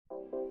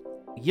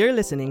You're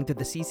listening to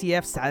the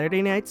CCF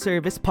Saturday Night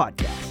Service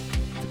podcast.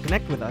 To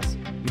connect with us,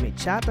 you may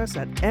chat us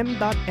at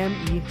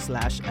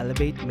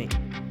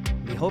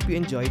m.me/elevatemain. We hope you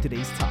enjoy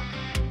today's talk.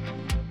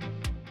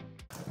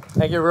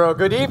 Thank you, bro.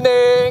 Good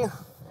evening.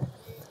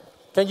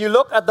 Can you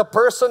look at the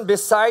person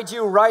beside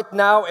you right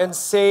now and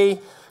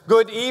say,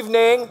 good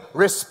evening,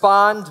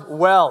 respond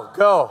well.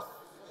 Go.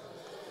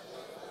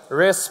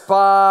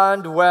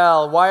 Respond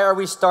well. Why are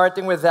we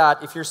starting with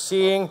that? If you're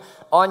seeing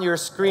on your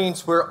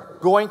screens, we're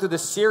going to the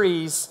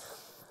series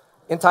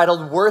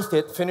entitled Worth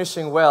It,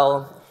 Finishing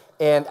Well.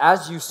 And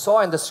as you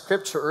saw in the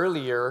scripture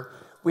earlier,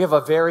 we have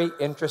a very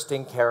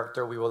interesting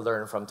character we will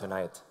learn from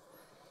tonight.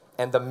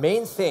 And the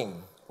main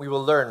thing we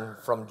will learn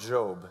from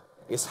Job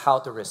is how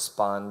to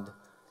respond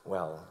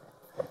well.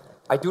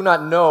 I do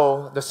not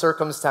know the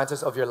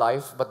circumstances of your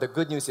life, but the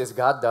good news is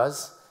God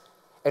does.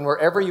 And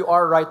wherever you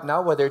are right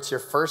now, whether it's your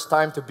first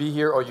time to be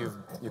here or you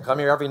come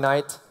here every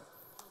night,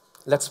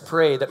 let's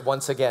pray that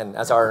once again,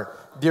 as our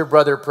dear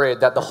brother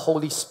prayed, that the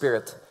Holy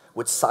Spirit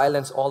would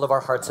silence all of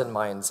our hearts and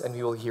minds and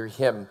we will hear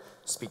Him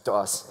speak to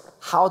us.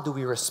 How do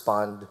we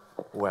respond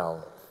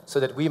well so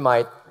that we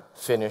might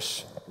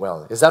finish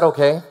well? Is that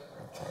okay?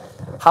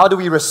 How do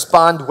we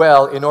respond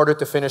well in order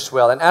to finish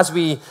well? And as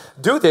we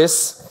do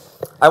this,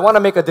 I want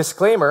to make a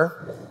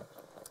disclaimer.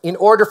 In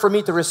order for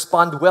me to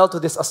respond well to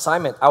this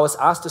assignment, I was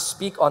asked to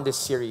speak on this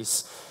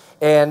series.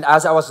 And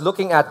as I was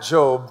looking at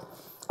Job,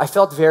 I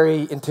felt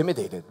very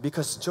intimidated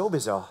because Job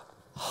is a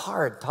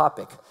hard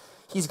topic.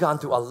 He's gone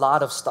through a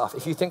lot of stuff.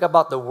 If you think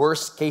about the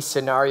worst case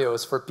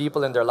scenarios for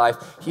people in their life,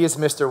 he is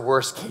Mr.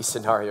 Worst Case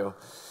Scenario.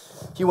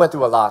 He went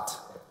through a lot.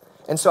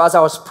 And so as I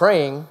was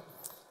praying,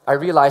 I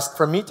realized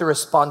for me to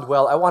respond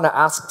well, I want to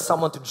ask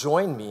someone to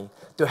join me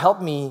to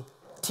help me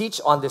teach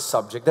on this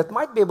subject that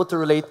might be able to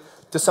relate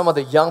to some of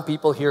the young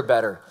people here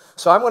better.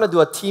 So I'm going to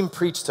do a team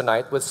preach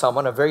tonight with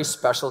someone, a very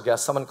special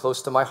guest, someone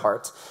close to my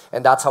heart,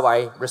 and that's how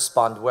I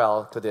respond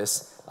well to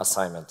this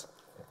assignment.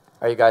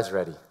 Are you guys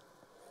ready?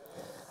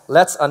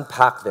 Let's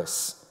unpack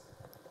this.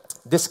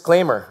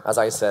 Disclaimer, as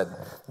I said.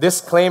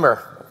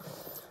 Disclaimer.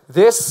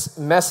 This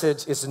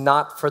message is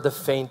not for the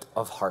faint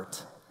of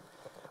heart.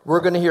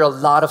 We're going to hear a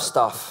lot of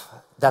stuff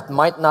that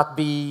might not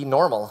be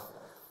normal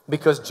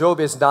because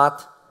Job is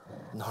not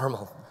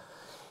normal.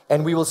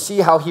 And we will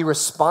see how he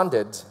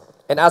responded.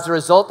 And as a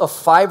result of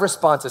 5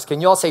 responses,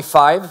 can you all say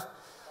 5?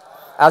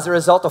 As a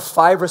result of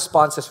 5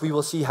 responses, we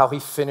will see how he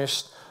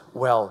finished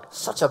well.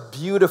 Such a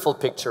beautiful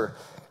picture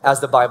as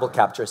the Bible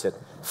captures it.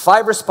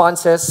 5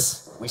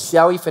 responses, we see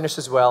how he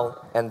finishes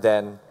well, and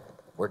then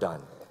we're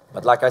done.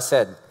 But like I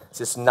said,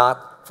 this is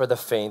not for the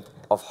faint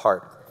of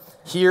heart.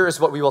 Here is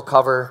what we will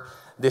cover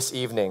this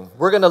evening.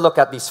 We're going to look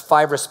at these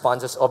 5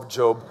 responses of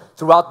Job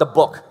throughout the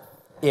book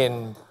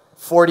in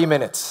 40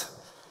 minutes.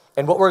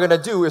 And what we're going to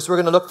do is we're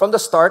going to look from the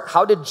start,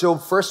 how did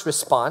Job first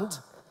respond?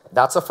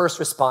 That's the first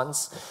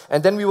response.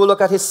 And then we will look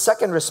at his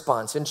second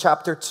response in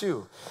chapter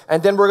 2.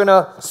 And then we're going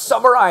to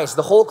summarize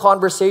the whole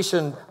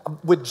conversation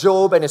with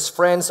Job and his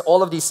friends,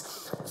 all of these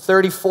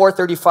 34,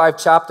 35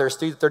 chapters,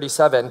 3 to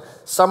 37,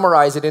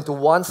 summarize it into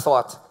one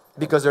thought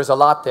because there's a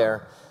lot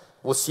there.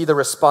 We'll see the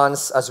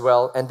response as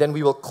well. And then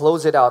we will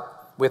close it out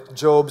with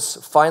Job's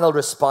final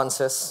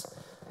responses,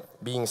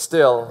 being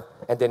still,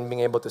 and then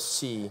being able to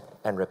see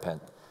and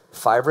repent.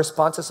 5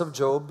 responses of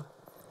Job.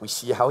 We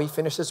see how he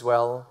finishes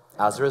well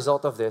as a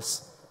result of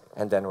this,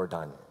 and then we're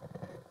done.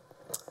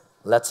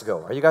 Let's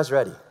go. Are you guys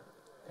ready?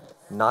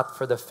 Not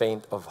for the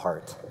faint of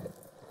heart.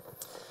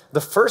 The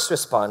first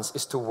response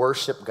is to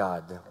worship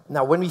God.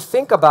 Now, when we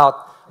think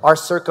about our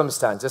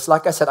circumstances,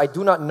 like I said, I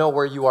do not know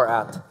where you are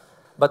at,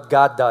 but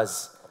God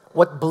does.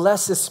 What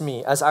blesses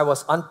me as I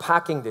was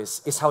unpacking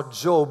this is how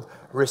Job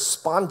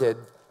responded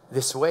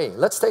this way.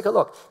 Let's take a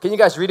look. Can you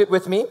guys read it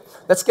with me?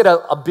 Let's get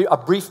a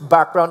brief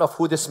background of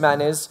who this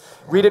man is.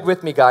 Read it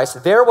with me, guys.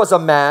 There was a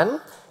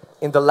man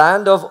in the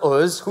land of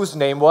Uz whose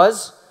name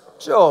was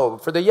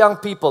Job. For the young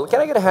people, can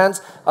I get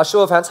a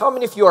show of hands? How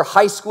many of you are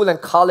high school and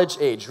college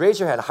age? Raise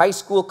your hand. High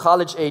school,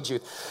 college age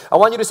youth. I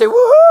want you to say,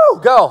 woohoo,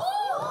 go.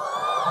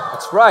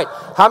 That's right.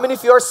 How many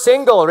of you are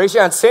single? Raise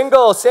your hand.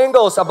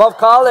 Singles, above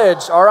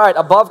college. All right,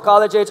 above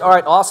college age. All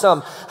right,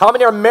 awesome. How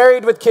many are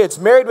married with kids?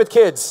 Married with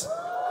kids.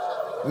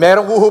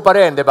 Merong wuhu pa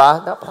rin, di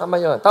ba? Tama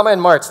yun. Tama yun,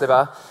 March, di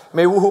ba?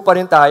 May wuhu pa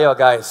rin tayo,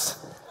 guys.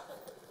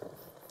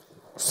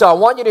 So I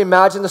want you to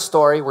imagine the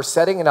story. We're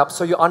setting it up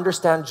so you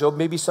understand Job.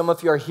 Maybe some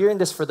of you are hearing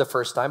this for the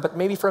first time, but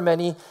maybe for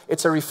many,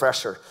 it's a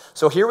refresher.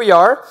 So here we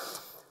are.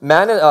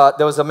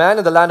 There was a man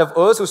in the land of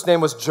Uz whose name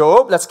was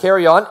Job. Let's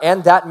carry on.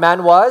 And that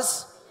man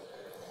was?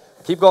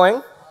 Keep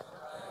going.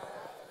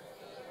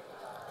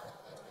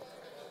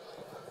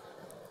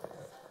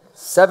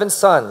 7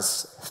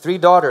 sons, 3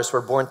 daughters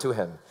were born to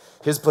him.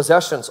 His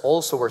possessions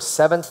also were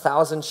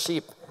 7,000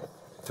 sheep,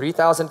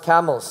 3,000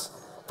 camels,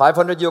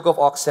 500 yoke of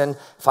oxen,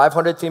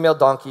 500 female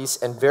donkeys,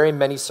 and very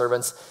many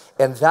servants.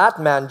 And that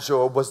man,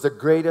 Job, was the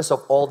greatest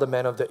of all the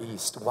men of the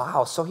East.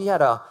 Wow, so he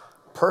had a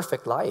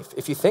perfect life,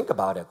 if you think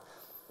about it.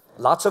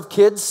 Lots of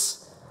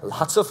kids,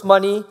 lots of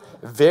money,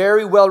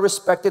 very well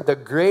respected, the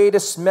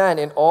greatest man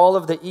in all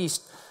of the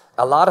East.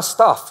 a lot of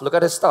stuff. Look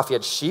at his stuff. He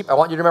had sheep. I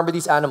want you to remember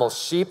these animals.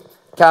 Sheep,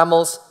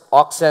 camels,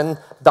 oxen,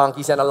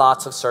 donkeys, and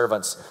lots of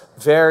servants.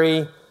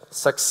 Very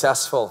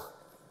successful.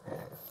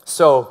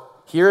 So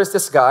here is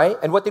this guy.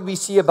 And what did we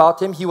see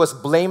about him? He was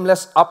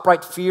blameless,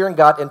 upright, fearing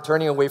God, and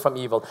turning away from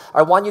evil.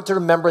 I want you to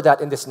remember that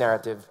in this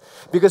narrative.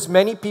 Because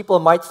many people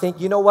might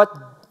think, you know what?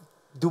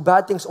 Do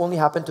bad things only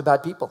happen to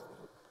bad people?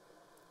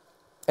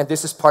 And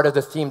this is part of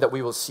the theme that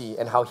we will see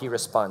and how he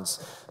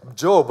responds.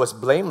 Job was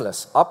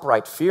blameless,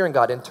 upright, fearing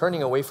God, and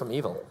turning away from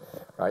evil.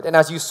 Right? And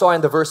as you saw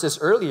in the verses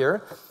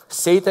earlier,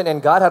 Satan and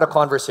God had a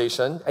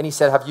conversation, and he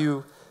said, have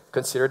you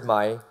considered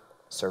my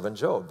servant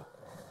Job,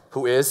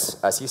 who is,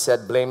 as he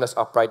said, blameless,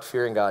 upright,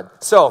 fearing God?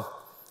 So,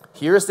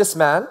 here's this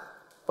man.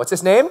 What's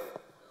his name?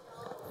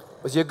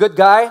 Was he a good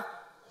guy?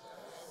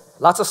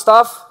 Lots of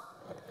stuff?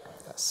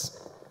 Yes.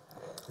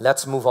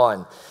 Let's move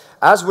on.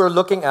 As we're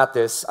looking at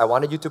this, I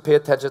wanted you to pay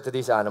attention to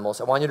these animals.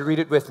 I want you to read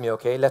it with me,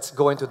 okay? Let's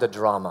go into the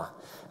drama.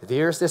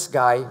 There's this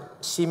guy,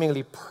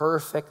 seemingly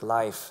perfect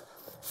life,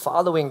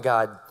 following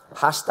God,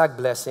 hashtag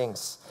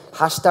blessings,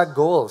 hashtag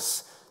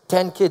goals,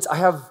 10 kids. I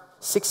have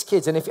 6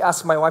 kids. And if you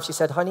ask my wife, she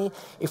said, honey,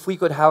 if we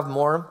could have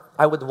more,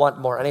 I would want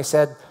more. And I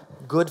said,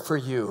 good for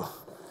you.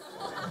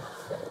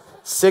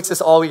 6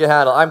 is all we can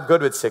handle. I'm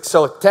good with 6.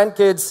 So 10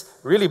 kids,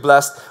 really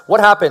blessed.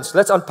 What happens?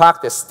 Let's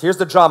unpack this. Here's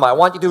the drama. I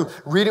want you to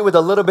read it with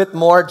a little bit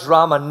more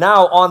drama.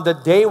 Now, on the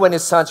day when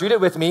his sons, read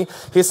it with me,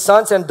 his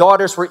sons and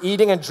daughters were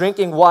eating and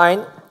drinking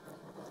wine.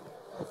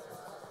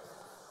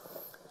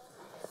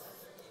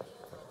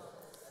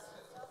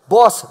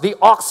 Boss, the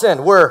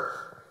oxen were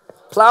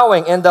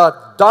plowing and the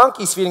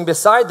donkeys feeding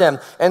beside them.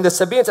 And the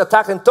Sabaeans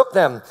attacked and took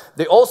them.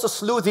 They also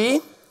slew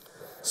the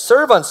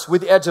servants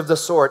with the edge of the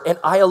sword, and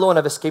I alone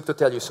have escaped to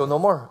tell you. So no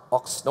more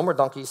ox, no more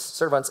donkeys,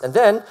 servants. And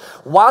then,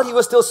 while he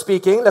was still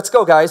speaking, let's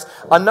go guys,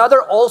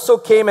 another also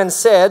came and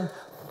said,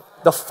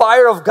 the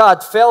fire of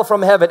God fell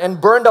from heaven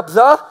and burned up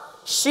the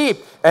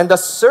sheep and the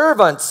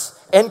servants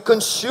and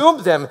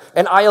consumed them,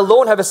 and I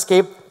alone have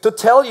escaped to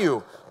tell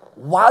you.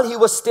 While he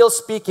was still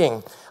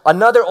speaking,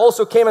 another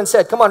also came and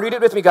said, come on, read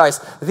it with me guys,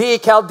 the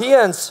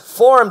Chaldeans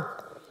formed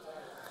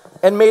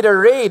and made a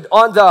raid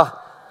on the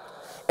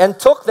and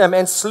took them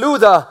and slew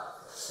the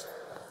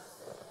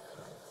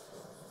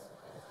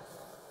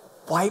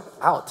wipe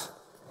out.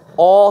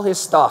 All his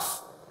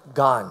stuff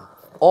gone.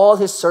 All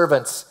his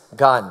servants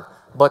gone.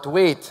 But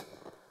wait,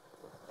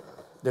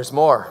 there's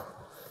more.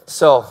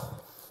 So,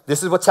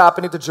 this is what's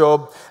happening to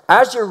Job.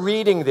 As you're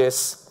reading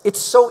this,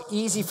 it's so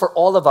easy for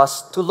all of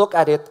us to look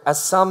at it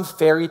as some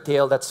fairy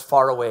tale that's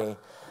far away.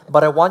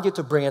 But I want you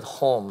to bring it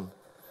home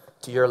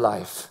to your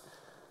life.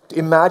 To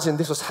imagine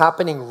this was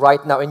happening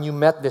right now and you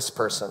met this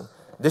person.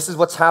 This is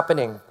what's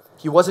happening.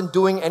 He wasn't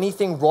doing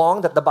anything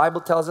wrong that the Bible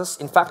tells us.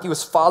 In fact, he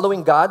was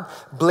following God,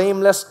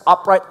 blameless,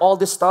 upright, all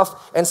this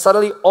stuff. And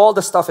suddenly, all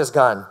the stuff is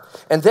gone.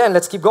 And then,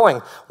 let's keep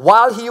going.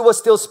 While he was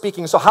still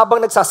speaking, so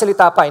habang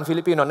nagsasalita pa in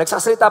Filipino,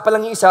 nagsasalita pa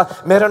lang yung isa,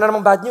 meron na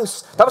namang bad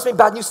news. Tapos may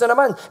bad news na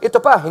naman. Ito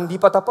pa, hindi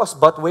pa tapos.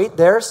 But wait,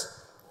 there's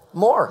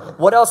more.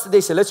 What else did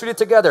they say? Let's read it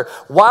together.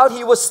 While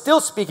he was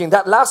still speaking,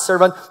 that last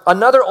servant,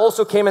 another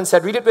also came and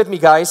said, read it with me,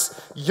 guys.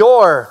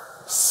 Your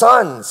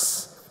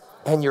sons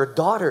and your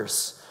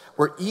daughters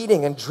were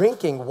eating and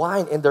drinking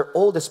wine in their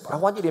oldest. I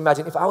want you to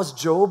imagine, if I was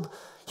Job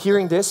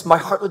hearing this, my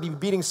heart would be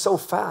beating so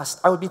fast.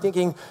 I would be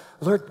thinking,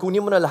 Lord,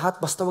 kunin mo na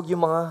lahat, basta wag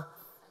yung mga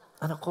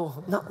anak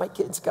ko, not my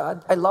kids,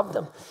 God. I love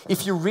them.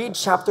 If you read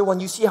chapter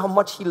 1, you see how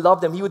much he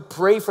loved them. He would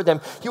pray for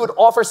them. He would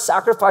offer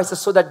sacrifices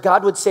so that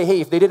God would say,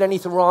 hey, if they did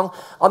anything wrong,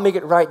 I'll make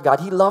it right,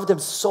 God. He loved them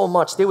so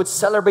much. They would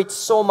celebrate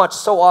so much,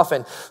 so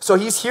often. So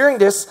he's hearing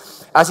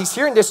this. As he's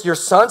hearing this, your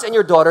sons and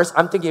your daughters,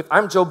 I'm thinking, if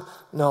I'm Job,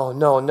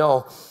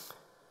 no.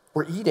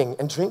 We're eating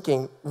and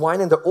drinking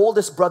wine in the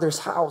oldest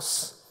brother's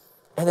house.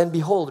 And then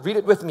behold, read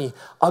it with me.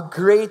 A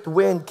great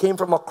wind came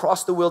from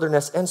across the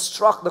wilderness and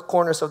struck the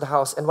corners of the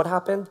house. And what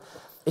happened?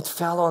 It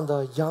fell on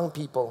the young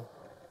people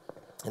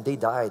and they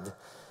died.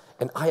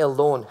 And I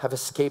alone have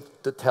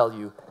escaped to tell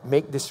you.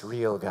 Make this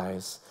real,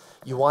 guys.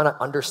 You want to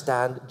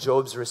understand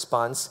Job's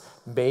response?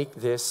 Make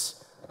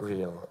this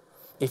real.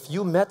 If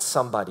you met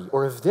somebody,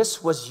 or if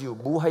this was you,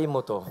 buhay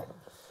mo to,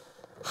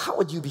 how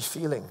would you be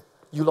feeling?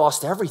 You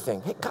lost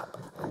everything. Hey, God,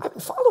 I've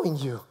been following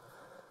you.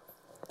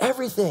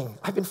 Everything.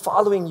 I've been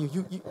following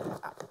you.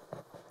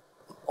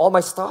 All my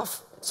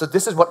stuff. So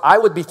this is what I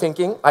would be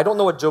thinking. I don't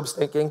know what Job's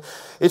thinking.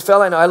 It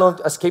fell and I alone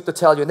escaped to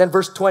tell you. And then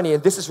verse 20,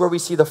 and this is where we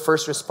see the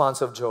first response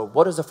of Job.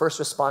 What is the first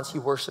response? He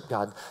worshiped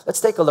God. Let's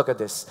take a look at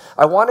this.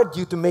 I wanted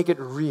you to make it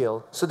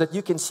real so that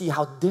you can see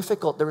how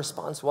difficult the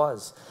response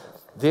was.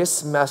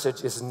 This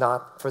message is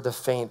not for the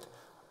faint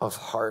of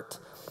heart.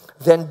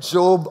 Then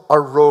Job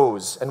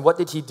arose. And what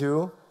did he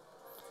do?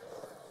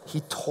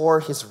 He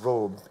tore his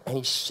robe and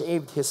he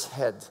shaved his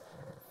head.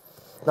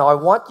 Now, I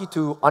want you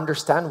to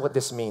understand what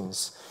this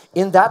means.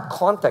 In that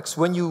context,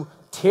 when you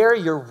tear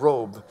your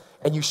robe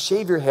and you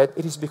shave your head,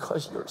 it is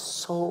because you're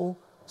so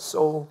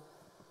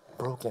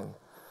broken.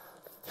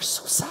 You're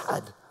so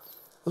sad.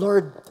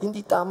 Lord,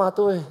 hindi tama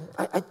to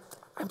eh.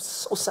 I'm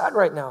so sad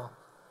right now.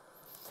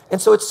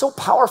 And so it's so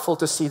powerful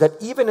to see that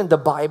even in the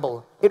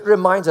Bible, it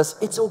reminds us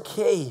it's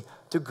okay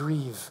to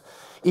grieve.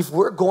 If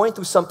we're going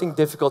through something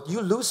difficult,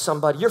 you lose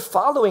somebody, you're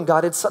following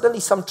God, and suddenly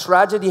some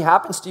tragedy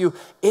happens to you,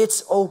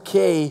 it's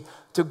okay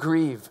to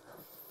grieve.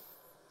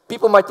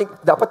 People might think,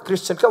 dapat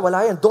Christian ka,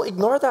 wala yan. Don't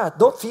ignore that.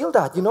 Don't feel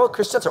that. You know,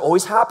 Christians are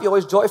always happy,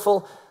 always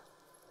joyful.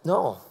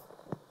 No.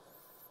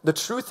 The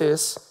truth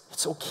is,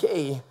 it's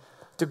okay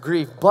to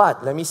grieve.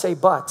 But, let me say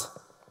but.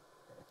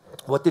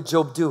 What did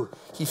Job do?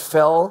 He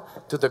fell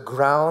to the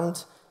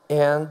ground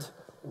and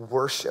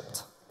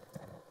worshiped.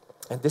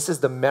 And this is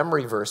the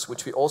memory verse,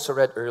 which we also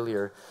read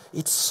earlier.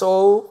 It's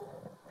so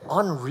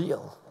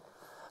unreal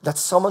that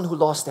someone who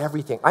lost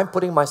everything, I'm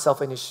putting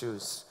myself in his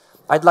shoes.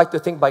 I'd like to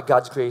think by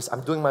God's grace,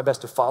 I'm doing my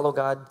best to follow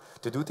God,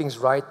 to do things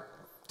right,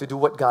 to do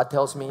what God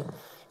tells me.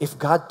 If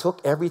God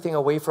took everything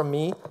away from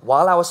me,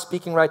 while I was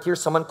speaking right here,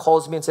 someone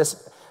calls me and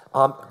says,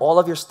 all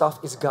of your stuff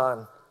is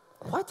gone.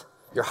 What?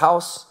 Your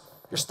house,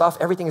 your stuff,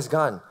 everything is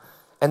gone.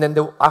 And then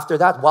after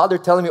that, while they're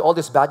telling me all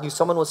this bad news,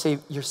 someone will say,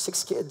 your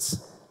 6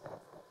 kids.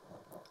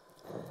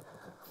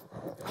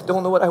 I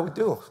don't know what I would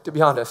do, to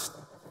be honest.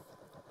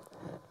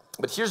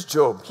 But here's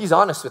Job. He's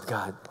honest with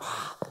God.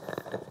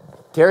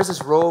 Tears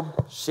his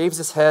robe, shaves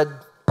his head.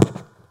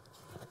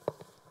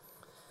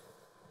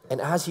 And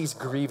as he's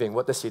grieving,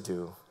 what does he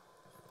do?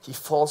 He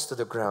falls to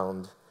the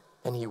ground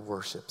and he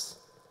worships.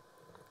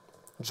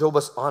 Job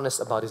was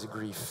honest about his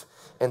grief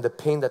and the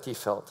pain that he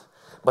felt,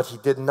 but he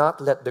did not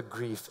let the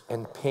grief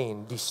and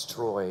pain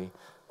destroy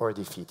or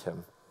defeat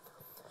him.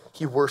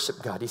 He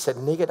worshiped God. He said,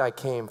 naked I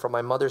came from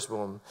my mother's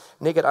womb.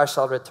 Naked I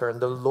shall return.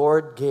 The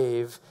Lord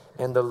gave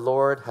and the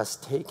Lord has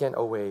taken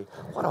away.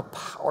 What a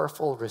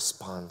powerful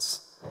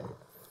response.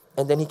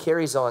 And then he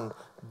carries on,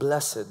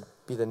 blessed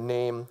be the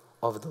name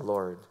of the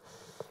Lord.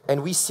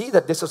 And we see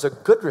that this was a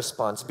good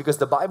response because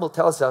the Bible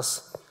tells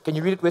us, can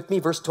you read it with me?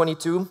 Verse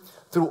 22,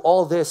 through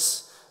all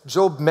this,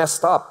 Job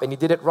messed up and he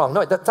did it wrong.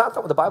 No, that's not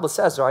what the Bible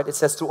says, right? It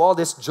says, through all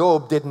this,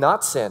 Job did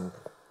not sin,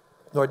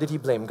 nor did he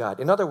blame God.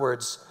 In other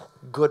words,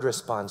 good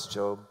response,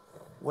 Job.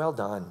 Well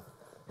done.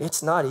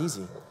 It's not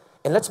easy.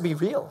 And let's be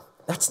real.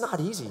 That's not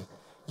easy.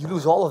 You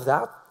lose all of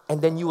that,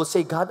 and then you will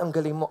say, God, ang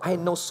galing mo. I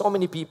know so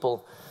many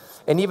people.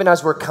 And even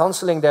as we're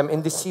counseling them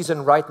in this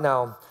season right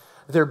now,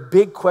 their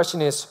big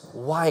question is,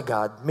 why,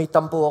 God? May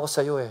tampo ako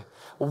sa'yo eh.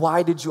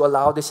 Why did you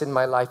allow this in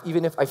my life?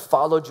 Even if I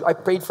followed you, I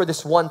prayed for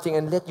this one thing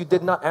and yet you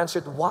did not answer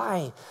it.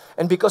 Why?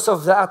 And because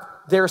of that,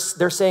 they're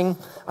saying,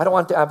 I don't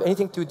want to have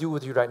anything to do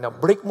with you right now.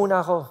 Break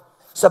muna ako.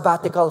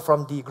 Sabbatical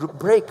from the group.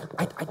 Break.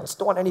 I just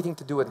don't want anything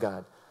to do with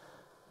God.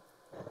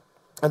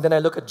 And then I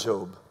look at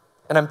Job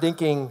and I'm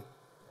thinking,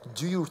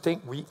 do you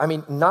think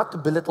not to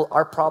belittle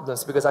our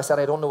problems because I said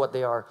I don't know what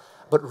they are,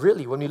 but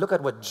really when we look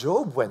at what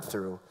Job went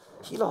through,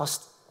 he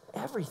lost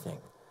everything.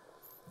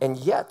 And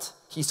yet,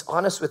 he's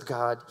honest with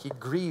God, he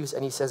grieves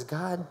and he says,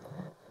 God,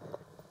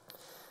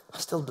 I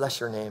still bless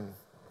your name.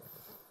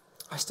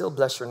 I still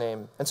bless your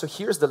name. And so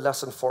here's the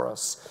lesson for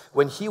us.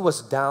 When he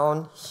was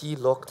down, he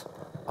looked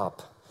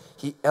up.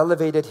 He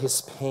elevated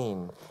his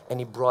pain and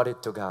he brought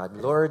it to God.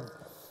 Lord,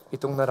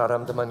 itong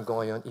nararamdaman ko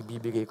ngayon,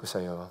 ibibigay ko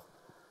sa'yo.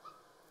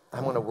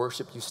 I'm going to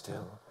worship you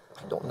still.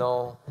 I don't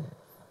know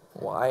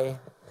why.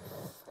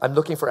 I'm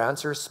looking for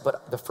answers,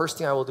 but the first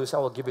thing I will do is I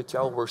will give it to you.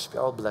 I will worship you.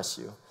 I will bless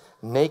you.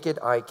 Naked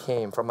I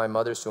came from my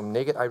mother's womb.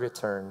 Naked I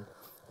return.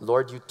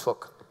 Lord, you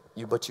took,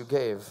 but you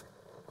gave.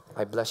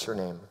 I bless your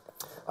name.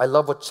 I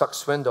love what Chuck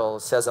Swindoll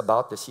says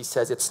about this. He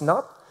says, it's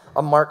not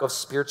a mark of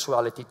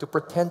spirituality to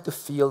pretend to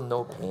feel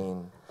no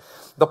pain.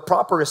 The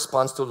proper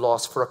response to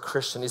loss for a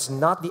Christian is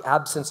not the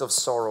absence of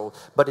sorrow,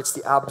 but it's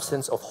the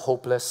absence of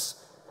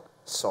hopeless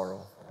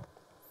sorrow.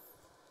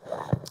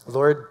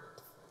 Lord,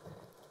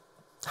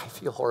 I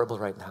feel horrible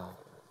right now,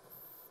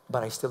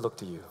 but I still look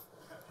to you.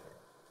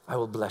 I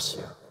will bless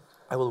you.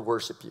 I will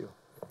worship you.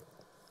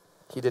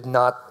 He did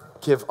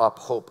not give up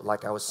hope,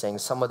 like I was saying.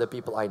 Some of the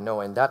people I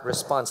know, and that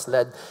response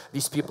led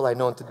these people I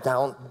know into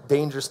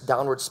dangerous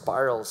downward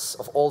spirals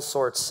of all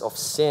sorts of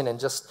sin and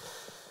just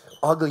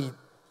ugly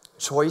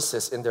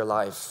choices in their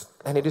life.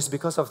 And it is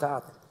because of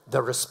that.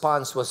 The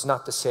response was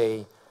not to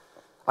say,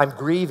 I'm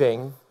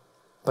grieving,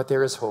 but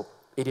there is hope.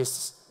 It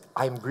is,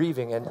 I'm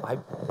grieving and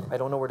I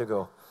don't know where to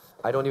go.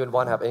 I don't even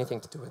want to have anything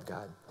to do with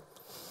God.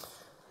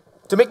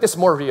 To make this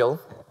more real,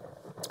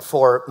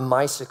 for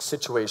my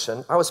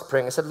situation, I was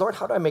praying. I said, Lord,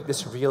 how do I make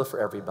this real for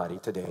everybody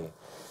today?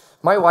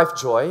 My wife,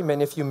 Joy,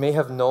 many of you may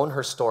have known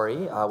her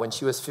story. When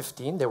she was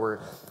 15, there were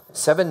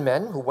 7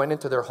 men who went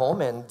into their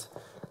home and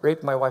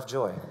raped my wife,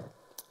 Joy.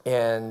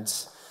 And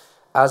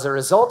as a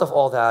result of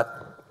all that,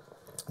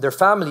 their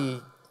family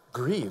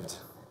grieved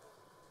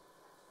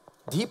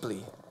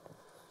deeply.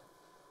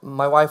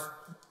 My wife,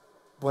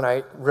 when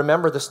I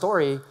remember the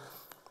story,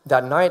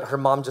 that night her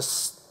mom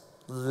just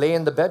lay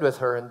in the bed with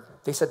her and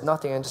they said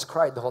nothing and just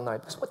cried the whole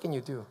night. Because what can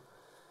you do?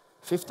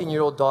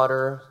 15-year-old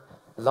daughter,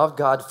 loved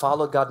God,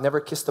 followed God, never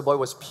kissed a boy,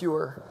 was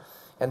pure.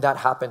 And that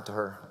happened to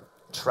her.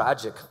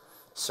 Tragic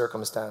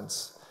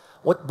circumstance.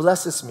 What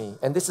blesses me,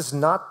 and this is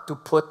not to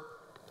put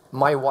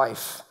my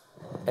wife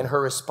and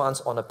her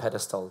response on a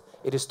pedestal.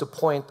 It is to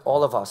point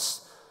all of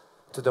us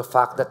to the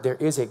fact that there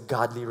is a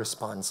godly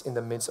response in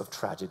the midst of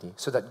tragedy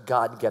so that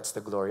God gets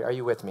the glory. Are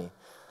you with me?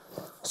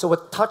 So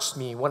what touched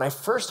me when I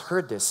first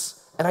heard this,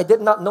 and I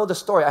did not know the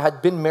story. I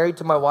had been married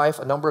to my wife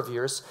a number of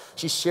years.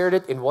 She shared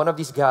it in one of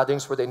these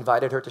gatherings where they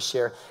invited her to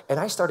share. And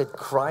I started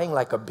crying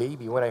like a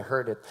baby when I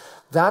heard it.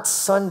 That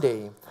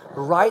Sunday,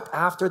 right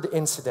after the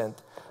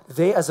incident,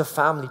 they as a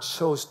family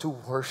chose to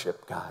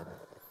worship God.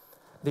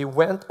 They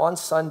went on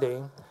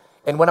Sunday.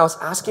 And when I was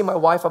asking my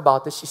wife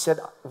about this, she said,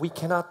 we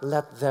cannot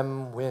let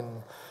them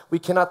win. We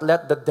cannot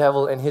let the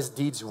devil and his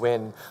deeds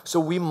win. So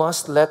we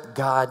must let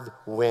God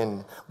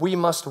win. We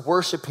must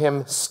worship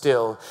Him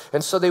still.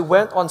 And so they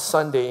went on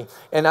Sunday,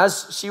 and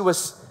as she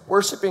was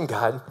worshiping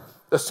God,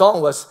 the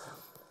song was,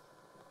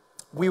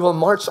 we will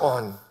march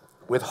on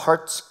with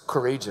hearts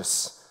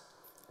courageous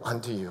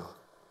unto you.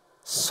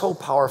 So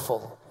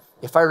powerful.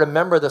 If I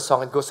remember the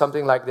song, it goes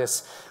something like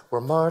this. We're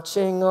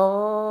marching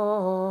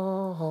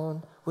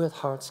on with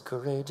hearts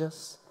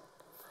courageous.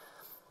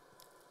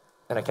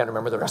 And I can't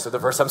remember the rest of the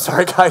verse. I'm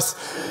sorry, guys.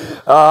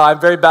 I'm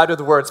very bad with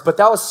words. But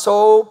that was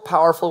so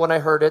powerful when I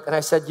heard it. And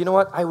I said, you know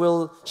what? I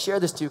will share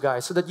this to you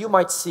guys so that you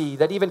might see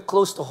that even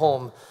close to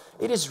home,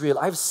 it is real.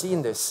 I've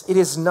seen this. It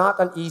is not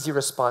an easy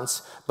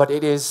response, but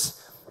it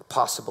is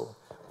possible.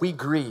 We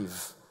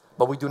grieve,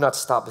 but we do not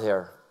stop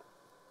there.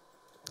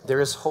 There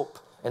is hope.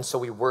 And so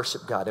we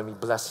worship God and we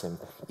bless Him,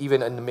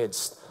 even in the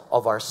midst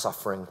of our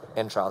suffering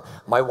and trial.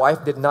 My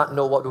wife did not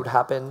know what would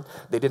happen.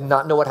 They did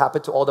not know what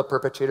happened to all the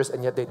perpetrators,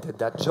 and yet they did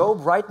that.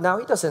 Job, right now,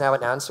 he doesn't have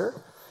an answer.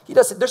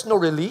 There's no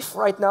relief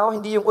right now.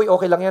 Hindi yung,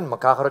 okay lang yan,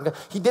 magkakaroon ka.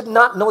 He did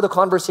not know the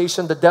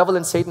conversation the devil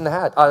and Satan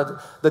had,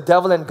 the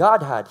devil and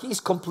God had. He's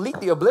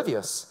completely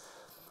oblivious.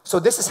 So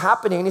this is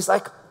happening, and he's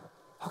like,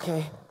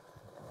 okay,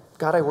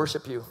 God, I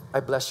worship you. I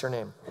bless your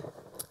name.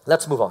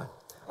 Let's move on.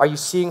 Are you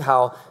seeing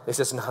how this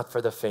is not for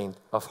the faint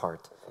of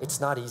heart?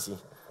 It's not easy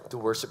to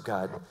worship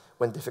God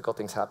when difficult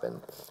things happen.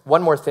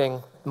 One more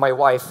thing, my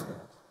wife,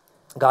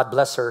 God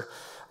bless her.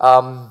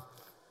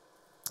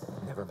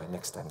 Never mind,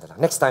 next time.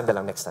 Next time.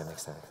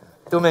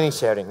 Too many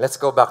sharing. Let's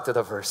go back to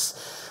the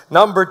verse.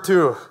 Number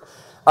 2,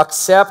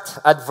 accept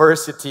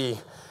adversity.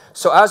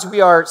 So as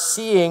we are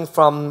seeing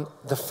from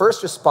the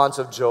first response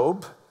of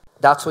Job,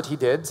 that's what he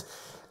did.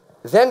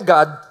 Then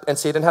God and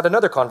Satan had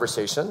another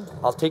conversation.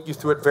 I'll take you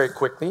through it very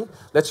quickly.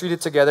 Let's read it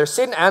together.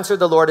 Satan answered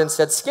the Lord and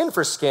said, skin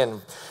for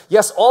skin.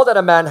 Yes, all that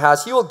a man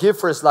has, he will give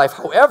for his life.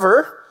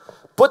 However,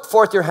 put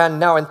forth your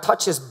hand now and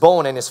touch his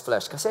bone and his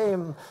flesh. Kasi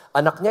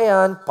anak niya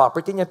yan,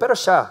 property niya. Pero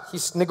siya,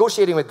 he's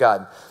negotiating with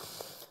God.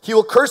 He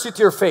will curse you to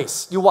your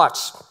face. You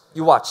watch.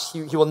 He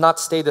will not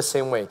stay the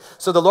same way.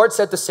 So the Lord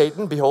said to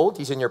Satan, behold,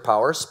 he's in your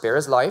power. Spare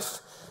his life.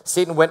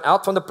 Satan went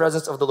out from the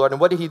presence of the Lord, and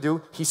what did he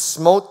do? He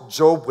smote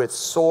Job with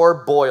sore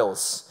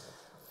boils.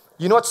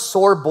 You know what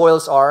sore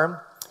boils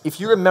are? If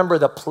you remember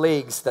the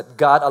plagues that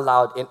God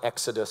allowed in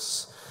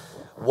Exodus,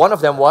 one of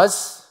them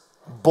was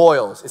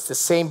boils. It's the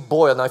same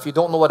boil. Now, if you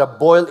don't know what a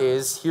boil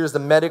is, here's the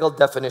medical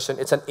definition.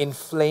 It's an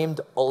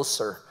inflamed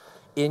ulcer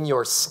in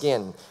your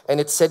skin.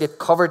 And it said it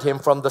covered him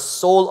from the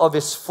sole of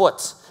his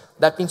foot.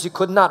 That means you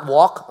could not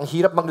walk. Ang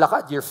hirap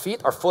maglakad. Your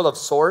feet are full of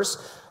sores,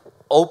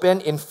 open,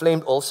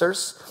 inflamed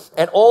ulcers.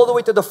 And all the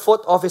way to the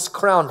foot of his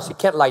crown. So he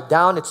can't lie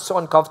down. It's so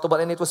uncomfortable.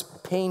 And it was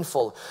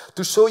painful.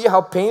 To show you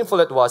how painful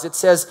it was, it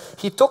says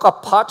he took a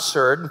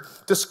potsherd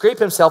to scrape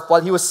himself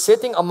while he was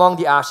sitting among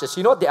the ashes.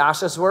 You know what the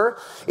ashes were?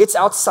 It's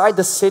outside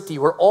the city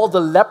where all the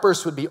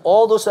lepers would be.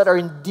 All those that are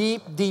in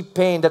deep, deep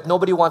pain that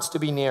nobody wants to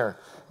be near.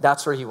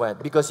 That's where he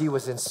went because he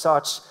was in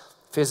such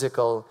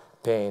physical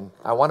pain.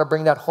 I want to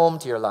bring that home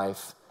to your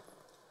life.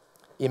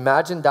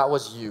 Imagine that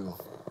was you.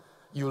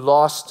 You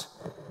lost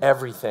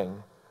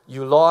everything.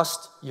 You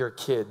lost your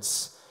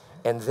kids,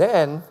 and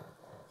then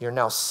you're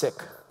now sick,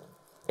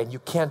 and you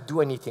can't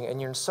do anything, and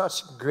you're in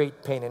such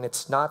great pain, and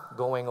it's not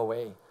going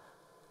away.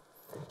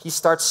 He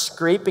starts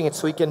scraping it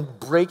so he can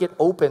break it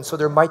open so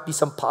there might be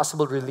some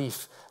possible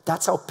relief.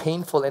 That's how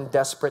painful and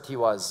desperate he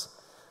was.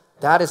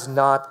 That is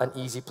not an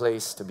easy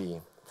place to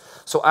be.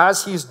 So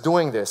as he's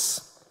doing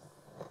this,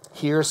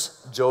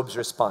 here's Job's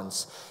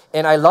response.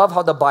 And I love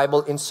how the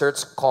Bible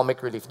inserts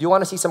comic relief. Do you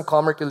want to see some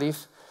comic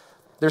relief?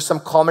 There's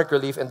some comic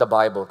relief in the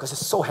Bible because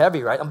it's so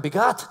heavy, right? Ang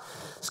bigat.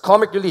 It's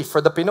comic relief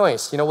for the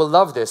Pinoys. You know, we'll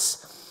love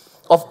this.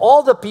 Of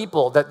all the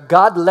people that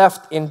God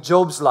left in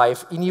Job's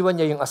life, iniwan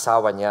niya yung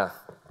asawa niya.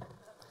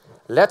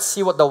 Let's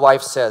see what the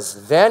wife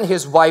says. Then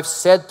his wife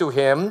said to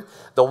him,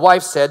 the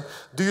wife said,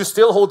 do you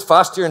still hold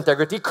fast to your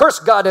integrity?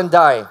 Curse God and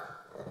die.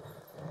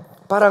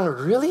 Parang,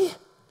 really?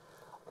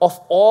 Of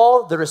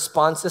all the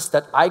responses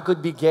that I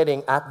could be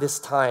getting at this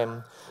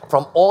time,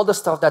 from all the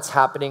stuff that's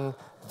happening,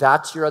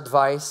 that's your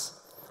advice?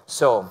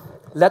 So,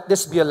 let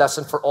this be a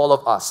lesson for all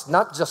of us,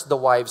 not just the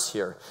wives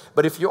here.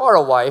 But if you are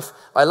a wife,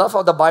 I love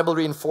how the Bible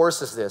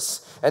reinforces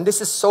this. And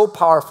this is so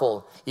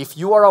powerful. If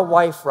you are a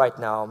wife right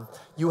now,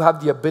 you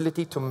have the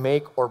ability to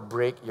make or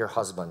break your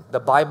husband. The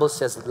Bible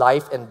says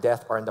life and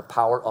death are in the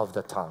power of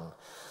the tongue.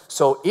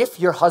 So if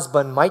your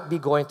husband might be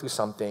going through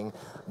something,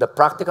 the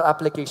practical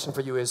application for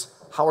you is,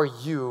 how are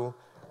you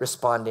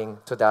responding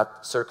to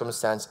that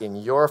circumstance in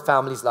your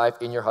family's life,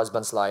 in your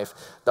husband's life?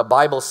 The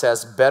Bible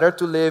says, better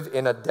to live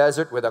in a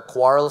desert with a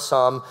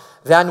quarrelsome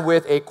than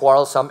with a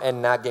quarrelsome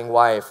and nagging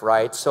wife,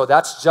 right? So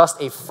that's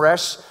just a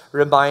fresh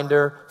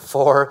reminder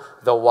for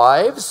the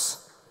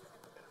wives.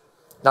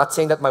 Not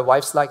saying that my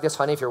wife's like this,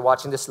 honey. If you're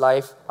watching this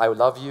live, I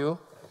love you.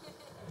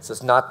 This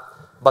is not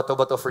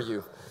bato-bato for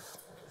you.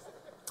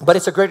 But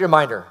it's a great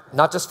reminder,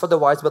 not just for the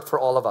wives, but for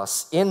all of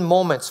us. In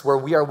moments where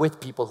we are with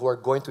people who are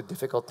going through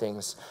difficult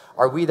things,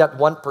 are we that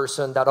one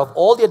person that of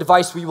all the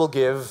advice we will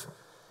give,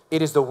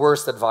 it is the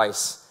worst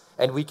advice?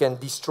 And we can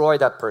destroy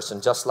that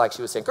person, just like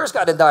she was saying, curse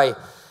God and die.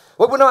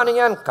 Wag mo na ano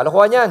yan,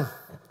 kalokohan yan.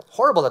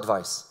 Horrible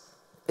advice.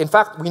 In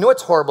fact, we know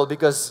it's horrible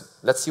because,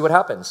 let's see what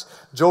happens.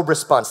 Job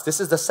responds. This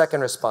is the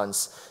second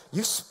response.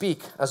 You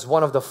speak as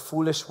one of the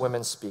foolish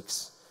women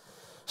speaks.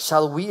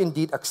 Shall we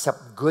indeed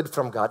accept good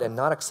from God and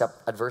not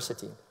accept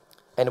adversity?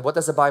 And what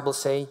does the Bible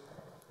say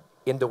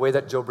in the way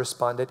that Job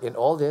responded in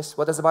all this?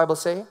 What does the Bible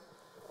say?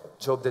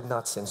 Job did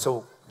not sin.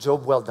 So,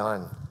 Job, well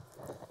done.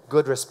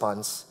 Good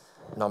response,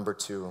 number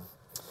 2.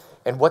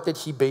 And what did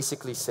he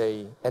basically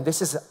say? And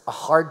this is a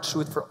hard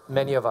truth for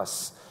many of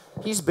us.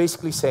 He's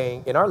basically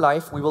saying, in our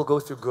life, we will go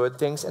through good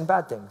things and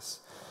bad things.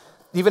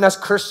 Even as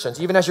Christians,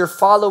 even as you're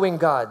following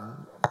God,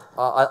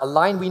 a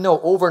line we know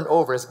over and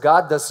over is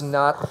God does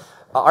not...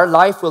 our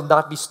life will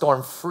not be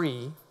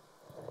storm-free,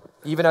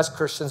 even as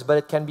Christians, but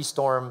it can be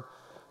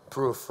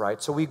storm-proof,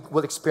 right? So we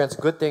will experience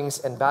good things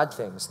and bad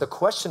things. The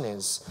question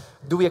is,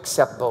 do we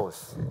accept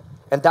both?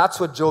 And that's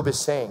what Job is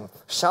saying.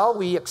 Shall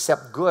we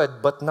accept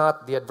good, but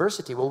not the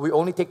adversity? Will we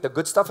only take the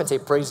good stuff and say,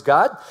 praise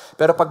God?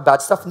 Pero pag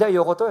bad stuff, hindi,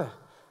 ayoko to eh.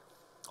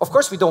 Of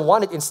course, we don't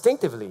want it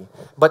instinctively,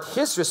 but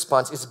his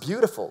response is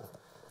beautiful.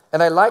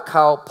 And I like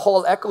how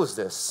Paul echoes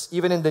this.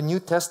 Even in the New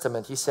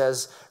Testament, he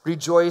says,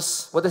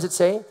 rejoice, what does it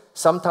say?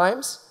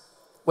 Sometimes,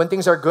 when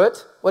things are good,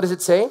 what does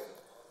it say?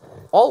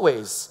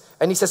 Always.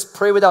 And he says,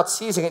 pray without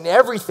ceasing in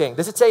everything.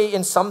 Does it say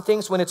in some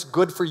things when it's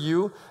good for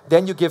you,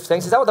 then you give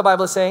thanks? Is that what the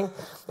Bible is saying?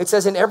 It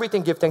says in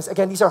everything give thanks.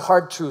 Again, these are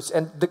hard truths.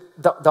 And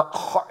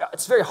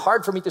it's very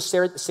hard for me to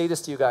say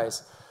this to you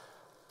guys.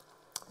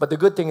 But the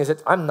good thing is that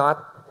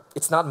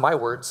it's not my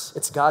words,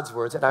 it's God's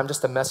words, and I'm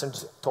just a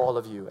messenger to all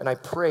of you. And I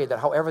pray that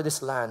however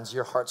this lands,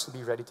 your hearts will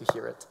be ready to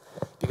hear it.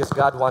 Because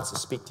God wants to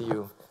speak to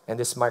you. And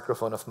this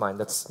microphone of mine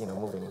that's,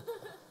 moving.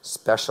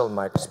 Special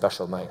mic.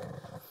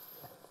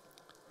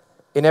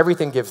 In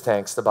everything give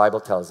thanks, the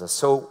Bible tells us.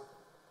 So,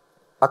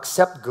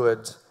 accept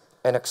good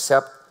and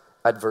accept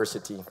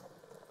adversity.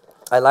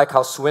 I like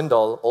how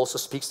Swindoll also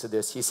speaks to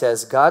this. He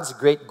says, God's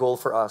great goal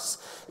for us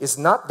is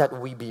not that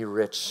we be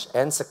rich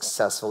and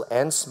successful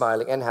and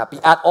smiling and happy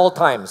at all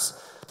times.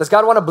 Does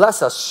God want to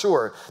bless us?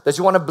 Sure. Does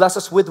He want to bless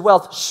us with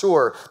wealth?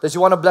 Sure. Does He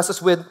want to bless us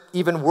with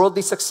even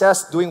worldly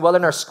success, doing well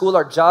in our school,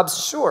 our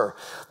jobs? Sure.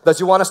 Does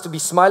He want us to be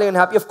smiling and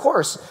happy? Of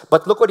course.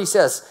 But look what He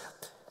says.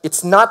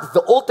 It's not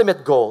the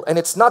ultimate goal, and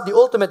it's not the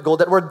ultimate goal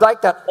that we're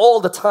like that all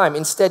the time.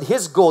 Instead,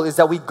 His goal is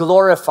that we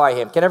glorify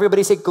Him. Can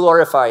everybody say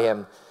glorify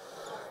Him?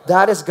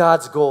 That is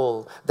God's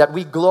goal, that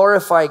we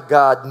glorify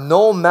God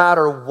no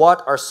matter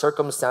what our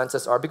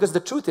circumstances are. Because the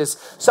truth is,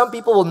 some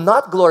people will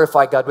not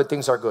glorify God when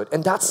things are good.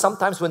 And that's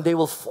sometimes when they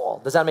will fall.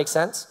 Does that make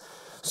sense?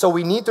 So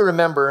we need to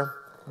remember,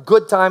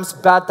 good times,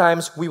 bad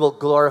times, we will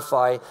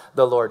glorify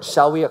the Lord.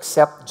 Shall we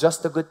accept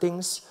just the good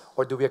things,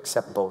 or do we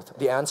accept both?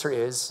 The answer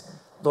is,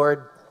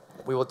 Lord,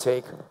 we will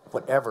take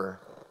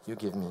whatever you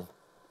give me.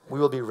 We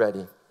will be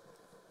ready.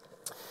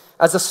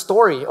 As a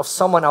story of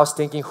someone, I was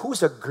thinking,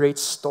 who's a great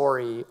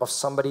story of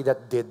somebody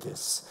that did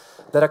this,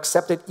 that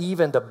accepted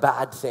even the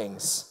bad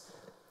things?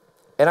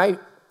 And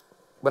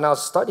when I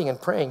was studying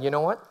and praying, you know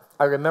what?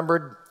 I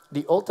remembered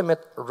the ultimate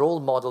role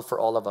model for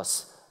all of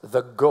us, the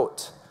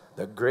GOAT,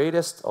 the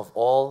greatest of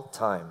all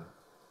time.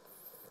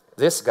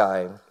 This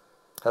guy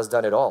has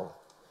done it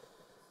all.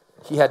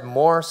 He had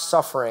more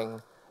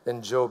suffering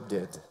than Job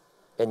did,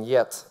 and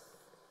yet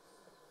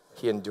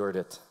he endured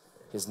it.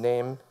 His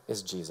name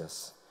is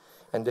Jesus.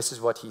 And this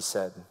is what he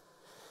said.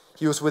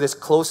 He was with his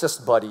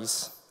closest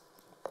buddies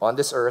on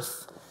this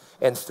earth.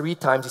 And 3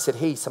 times he said,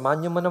 hey, samahan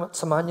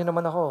niyo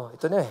naman ako.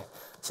 Ito na eh.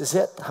 This is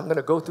it. I'm going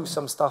to go through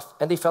some stuff.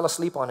 And they fell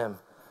asleep on him.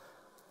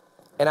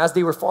 And as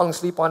they were falling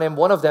asleep on him,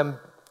 one of them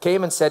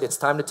came and said, it's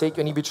time to take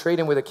you. And he betrayed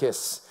him with a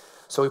kiss.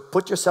 So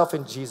put yourself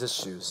in Jesus'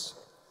 shoes.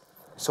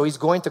 So he's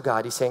going to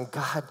God. He's saying,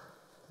 God,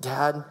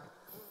 Dad,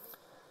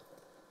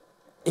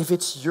 if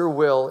it's your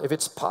will, if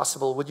it's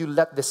possible, would you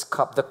let this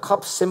cup, the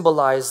cup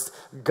symbolized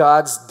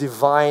God's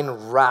divine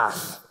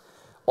wrath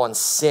on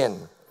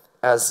sin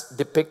as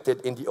depicted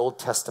in the Old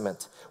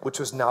Testament, which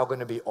was now going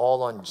to be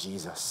all on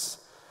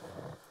Jesus.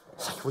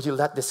 It's like, would you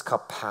let this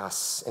cup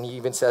pass? And he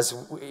even says,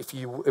 if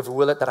you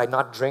will it that I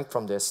not drink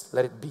from this,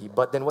 let it be.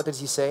 But then what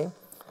does he say?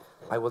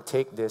 I will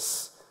take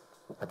this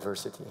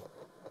adversity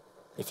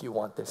if you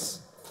want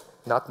this.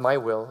 Not my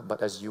will,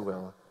 but as you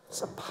will.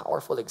 It's a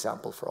powerful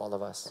example for all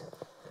of us.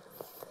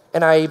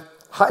 And I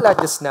highlight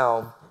this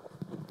now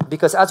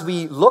Because as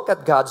we look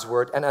at God's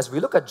word and as we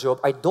look at Job,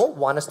 I don't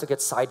want us to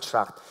get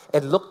sidetracked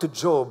and look to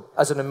Job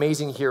as an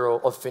amazing hero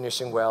of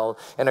finishing well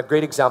and a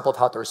great example of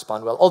how to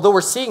respond well. Although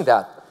we're seeing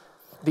that,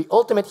 the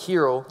ultimate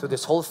hero to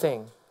this whole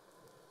thing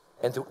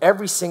and to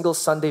every single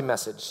Sunday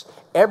message,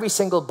 every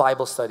single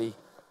Bible study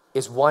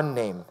is one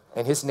name,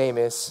 and his name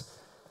is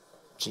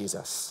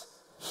Jesus.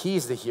 He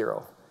is the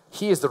hero.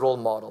 He is the role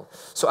model.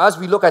 So as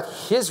we look at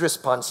his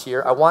response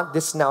here, I want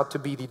this now to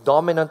be the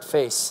dominant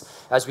face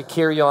as we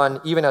carry on,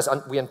 even as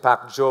we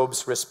unpack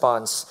Job's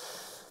response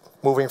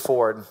moving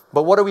forward.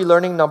 But what are we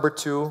learning? Number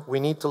 2, we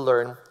need to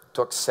learn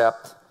to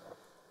accept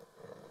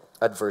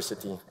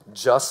adversity,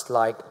 just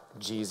like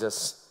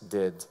Jesus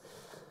did.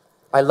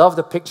 I love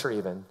the picture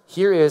even.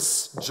 Here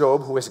is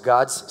Job, who is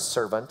God's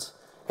servant,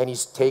 and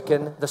he's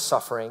taken the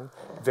suffering,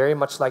 very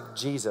much like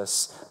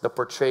Jesus, the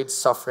portrayed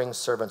suffering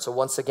servant. So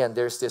once again,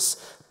 there's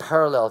this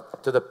parallel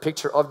to the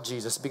picture of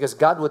Jesus, because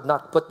God would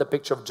not put the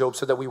picture of Job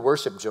so that we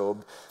worship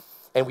Job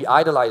and we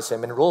idolize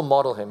him and role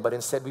model him, but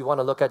instead we want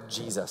to look at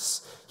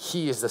Jesus.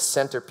 He is the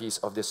centerpiece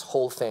of this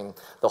whole thing,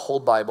 the whole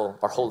Bible,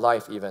 our whole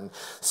life even.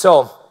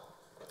 So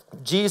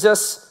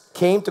Jesus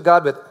came to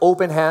God with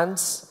open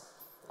hands.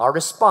 Our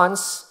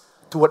response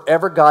to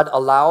whatever God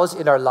allows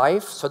in our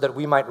life so that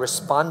we might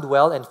respond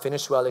well and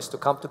finish well is to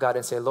come to God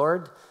and say,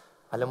 Lord,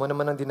 alam mo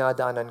naman ang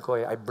dinadaanan ko,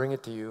 I bring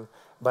it to you,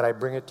 but I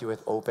bring it to you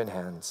with open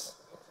hands.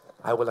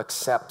 I will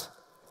accept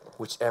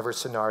whichever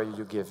scenario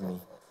you give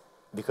me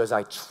because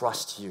I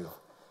trust you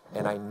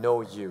and I know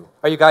you.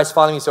 Are you guys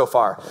following me so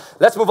far?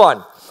 Let's move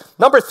on.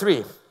 Number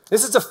 3.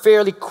 This is a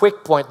fairly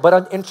quick point, but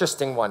an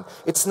interesting one.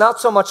 It's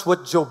not so much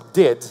what Job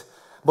did,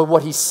 but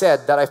what he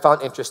said that I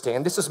found interesting.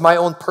 And this is my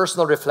own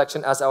personal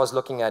reflection as I was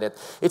looking at it.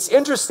 It's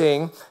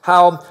interesting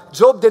how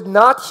Job did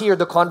not hear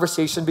the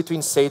conversation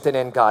between Satan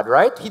and God,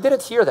 right? He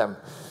didn't hear them.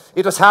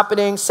 It was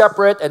happening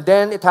separate, and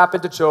then it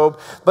happened to Job.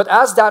 But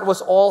as that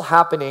was all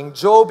happening,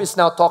 Job is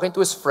now talking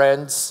to his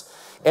friends.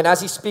 And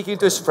as he's speaking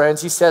to his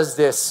friends, he says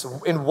this.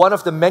 In one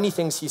of the many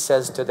things he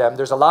says to them,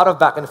 there's a lot of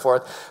back and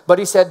forth. But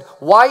he said,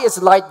 why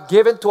is light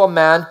given to a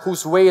man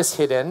whose way is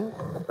hidden,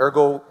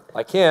 ergo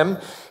like him,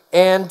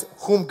 and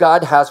whom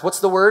God has, what's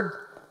the word?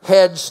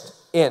 Hedged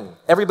in.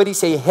 Everybody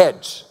say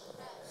hedge.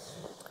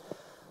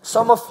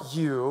 Some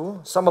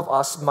of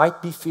us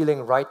might be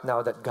feeling right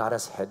now that God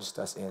has hedged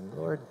us in.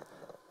 Lord,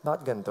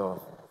 not ganito.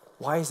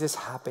 Why is this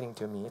happening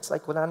to me? It's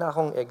like wala na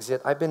akong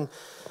exit. I've been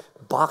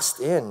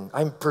boxed in.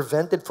 I'm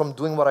prevented from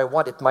doing what I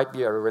want. It might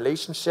be a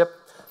relationship.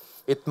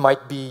 It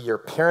might be your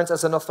parents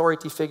as an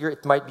authority figure.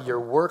 It might be your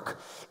work.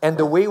 And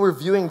the way we're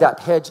viewing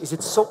that hedge is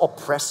it's so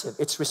oppressive.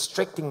 It's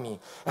restricting me.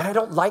 And I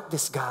don't like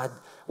this, God.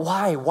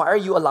 Why? Why are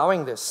you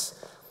allowing this?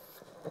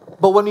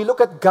 But when we look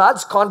at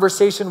God's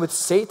conversation with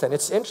Satan,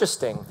 it's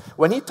interesting.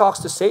 When he talks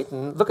to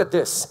Satan, look at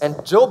this.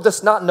 And Job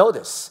does not know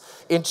this.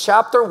 In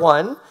chapter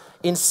 1,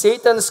 in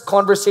Satan's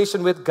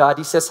conversation with God,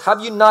 he says,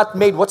 have you not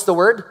made, what's the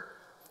word?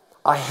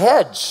 A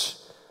hedge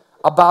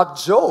about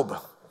Job.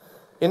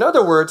 In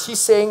other words, he's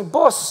saying,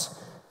 boss,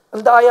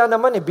 ang daya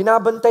naman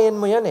binabantayan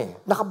mo yan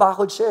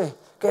nakabakod siya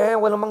kaya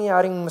walang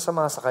mangyaring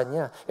masama sa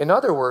kanya. In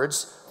other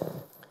words,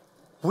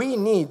 we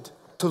need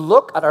to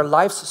look at our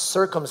life's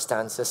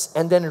circumstances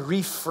and then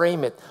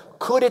reframe it.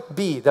 Could it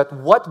be that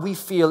what we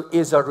feel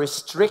is a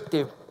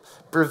restrictive,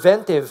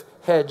 preventive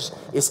hedge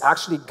is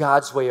actually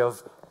God's way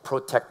of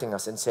protecting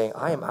us and saying,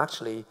 I am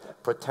actually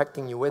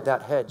protecting you with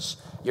that hedge.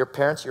 Your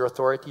parents, your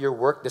authority, your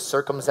work, the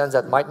circumstance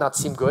that might not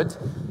seem good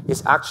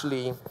is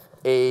actually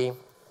a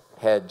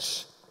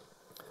hedge.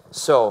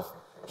 So,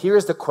 here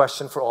is the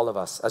question for all of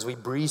us as we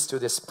breeze through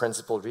this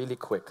principle really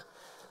quick.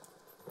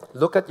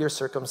 Look at your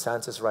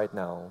circumstances right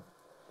now.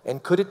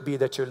 And could it be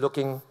that you're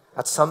looking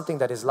at something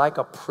that is like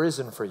a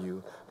prison for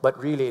you, but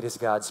really it is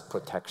God's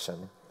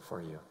protection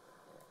for you?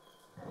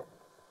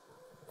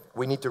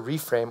 We need to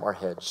reframe our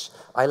hedge.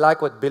 I like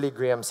what Billy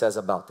Graham says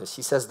about this.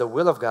 He says the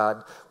will of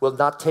God will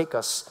not take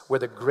us where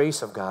the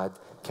grace of God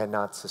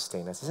cannot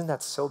sustain us. Isn't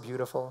that so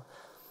beautiful?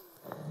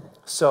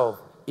 So,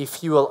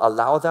 if you will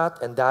allow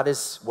that, and that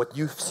is what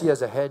you see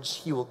as a hedge,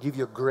 He will give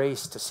you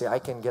grace to say, I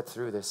can get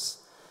through this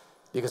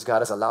because God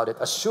has allowed it.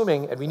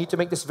 Assuming, and we need to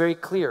make this very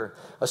clear,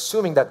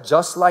 assuming that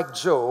just like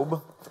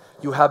Job,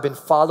 you have been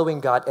following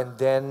God and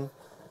then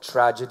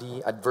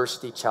tragedy,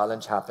 adversity,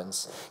 challenge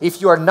happens.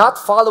 If you are not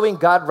following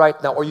God right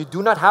now, or you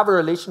do not have a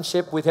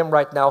relationship with Him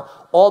right now,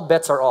 all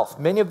bets are off.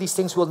 Many of these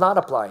things will not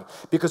apply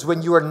because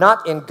when you are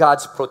not in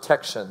God's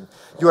protection,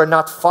 you are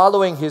not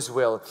following His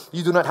will,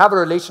 you do not have a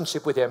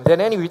relationship with Him,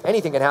 then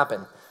anything can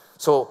happen.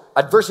 So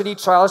adversity,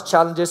 trials,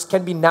 challenges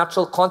can be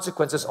natural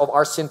consequences of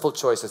our sinful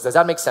choices. Does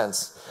that make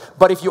sense?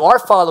 But if you are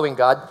following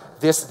God,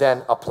 this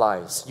then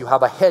applies. You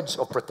have a hedge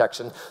of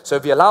protection. So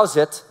if He allows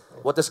it,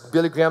 what does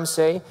Billy Graham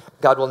say?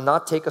 God will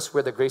not take us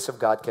where the grace of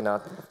God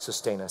cannot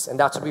sustain us. And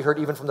that's what we heard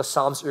even from the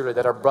Psalms earlier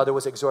that our brother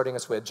was exhorting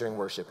us with during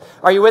worship.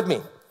 Are you with me?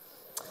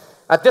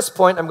 At this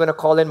point, I'm going to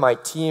call in my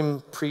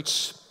team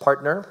preach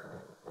partner,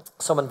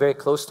 someone very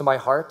close to my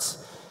heart.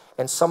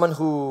 and someone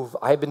who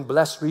I've been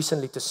blessed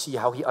recently to see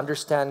how he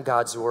understands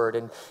God's word,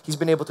 and he's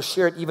been able to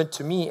share it even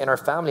to me and our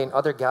family and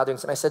other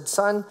gatherings. And I said,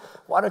 son,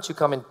 why don't you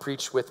come and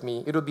preach with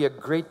me? It would be a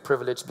great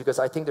privilege because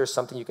I think there's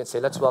something you can say.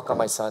 Let's welcome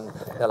my son,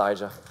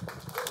 Elijah.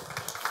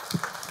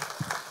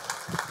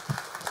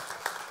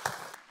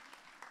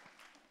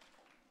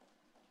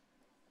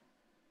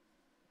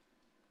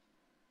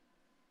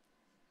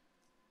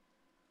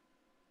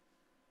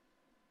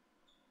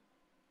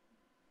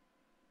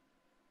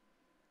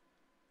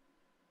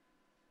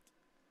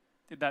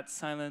 Did that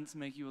silence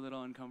make you a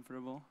little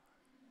uncomfortable?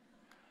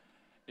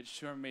 It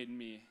sure made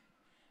me.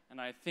 And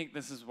I think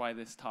this is why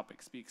this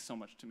topic speaks so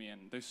much to me,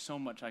 and there's so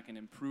much I can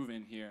improve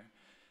in here.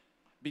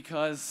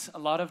 Because a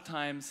lot of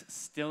times,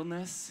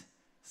 stillness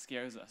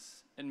scares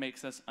us. It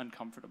makes us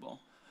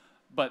uncomfortable.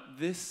 But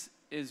this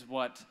is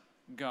what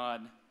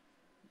God's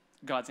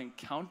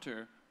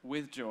encounter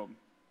with Job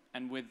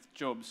and with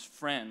Job's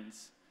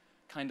friends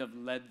kind of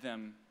led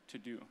them to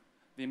do.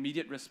 The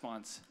immediate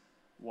response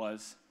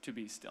was to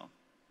be still.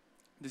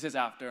 This is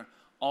after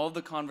all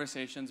the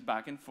conversations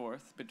back and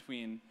forth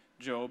between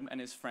Job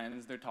and his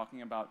friends. They're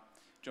talking about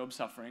Job's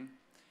suffering.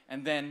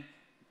 And then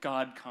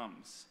God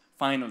comes.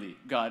 Finally,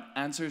 God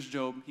answers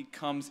Job. He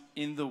comes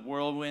in the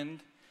whirlwind,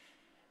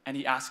 and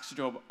he asks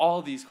Job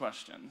all these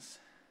questions.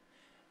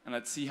 And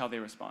let's see how they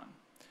respond.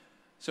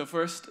 So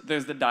first,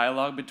 there's the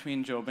dialogue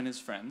between Job and his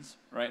friends,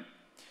 right?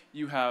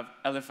 You have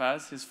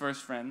Eliphaz, his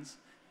first friends,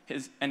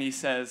 and he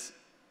says,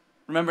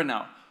 remember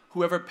now,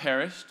 whoever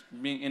perished,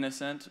 being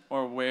innocent,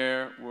 or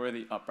where were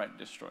the upright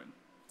destroyed?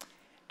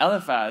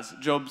 Eliphaz,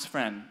 Job's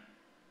friend,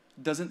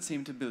 doesn't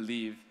seem to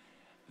believe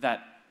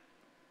that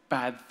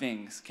bad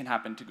things can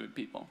happen to good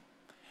people.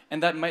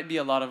 And that might be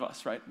a lot of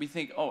us, right? We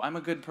think, oh, I'm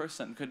a good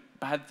person. Could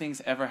bad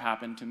things ever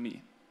happen to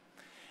me?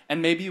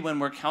 And maybe when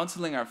we're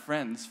counseling our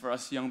friends, for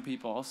us young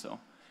people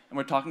also, and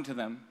we're talking to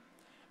them,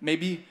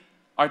 maybe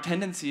our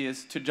tendency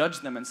is to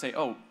judge them and say,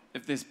 oh,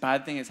 if this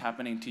bad thing is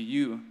happening to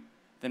you,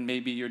 then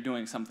maybe you're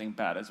doing something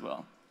bad as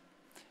well.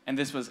 And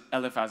this was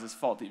Eliphaz's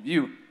faulty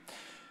view.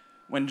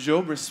 When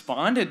Job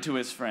responded to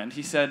his friend,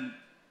 he said,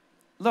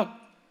 look,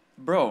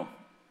 bro,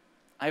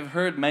 I've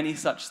heard many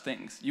such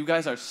things. You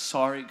guys are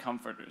sorry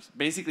comforters.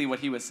 Basically what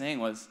he was saying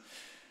was,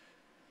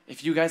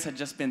 if you guys had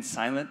just been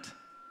silent,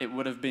 it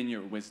would have been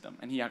your wisdom.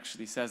 And he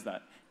actually says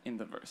that in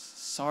the verse.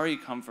 Sorry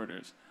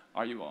comforters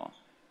are you all.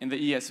 In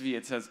the ESV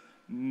it says,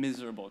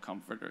 miserable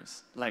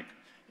comforters. Like,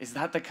 is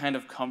that the kind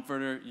of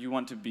comforter you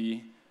want to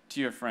be to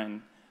your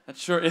friend? That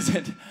sure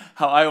isn't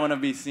how I want to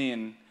be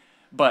seen.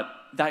 But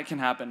that can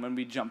happen when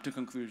we jump to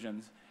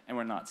conclusions and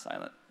we're not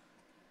silent.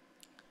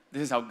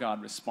 This is how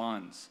God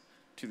responds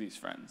to these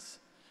friends.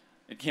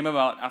 It came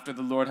about after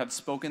the Lord had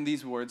spoken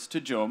these words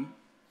to Job,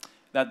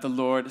 that the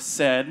Lord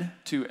said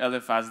to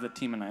Eliphaz the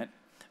Temanite,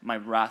 my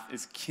wrath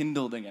is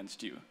kindled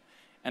against you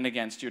and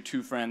against your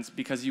two friends,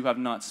 because you have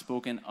not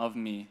spoken of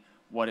me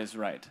what is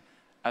right,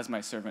 as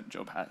my servant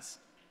Job has.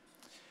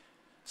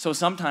 So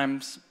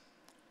sometimes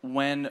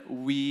when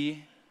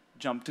we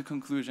jump to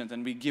conclusions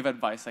and we give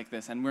advice like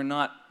this, and we're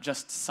not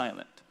just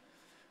silent,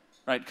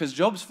 right? Because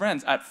Job's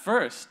friends, at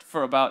first,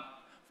 for about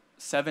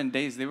 7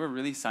 days, they were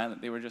really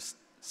silent. They were just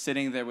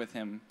sitting there with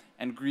him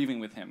and grieving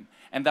with him.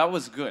 And that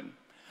was good.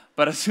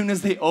 But as soon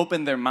as they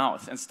opened their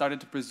mouth and started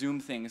to presume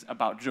things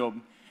about Job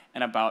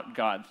and about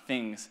God,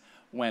 things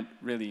went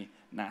really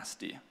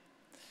nasty.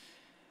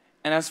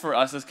 And as for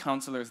us as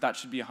counselors, that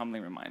should be a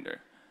humbling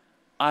reminder.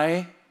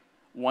 I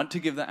want to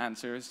give the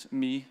answers.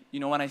 Me,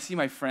 when I see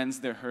my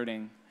friends, they're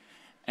hurting,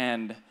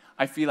 and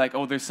I feel like,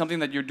 oh, there's something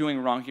that you're doing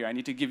wrong here. I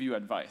need to give you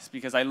advice,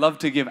 because I love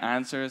to give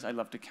answers. I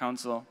love to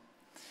counsel.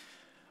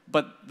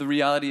 But the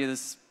reality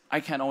is, I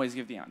can't always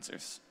give the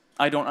answers.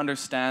 I don't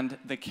understand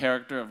the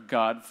character of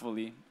God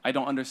fully. I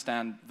don't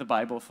understand the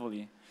Bible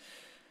fully.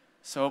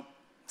 So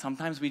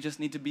sometimes we just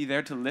need to be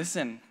there to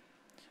listen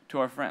to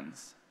our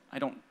friends. I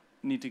don't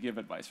need to give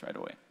advice right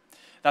away.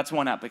 That's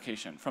one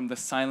application from the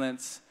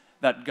silence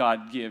that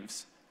God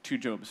gives to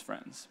Job's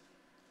friends.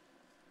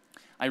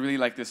 I really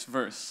like this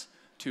verse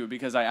too,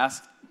 because I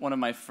asked one of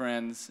my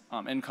friends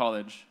in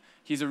college.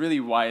 He's a really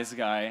wise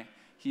guy.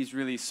 He's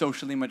really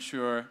socially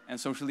mature and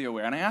socially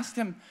aware. And I asked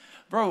him,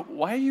 bro,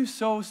 why are you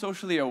so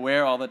socially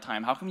aware all the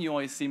time? How come you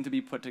always seem to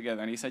be put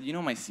together? And he said,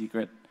 my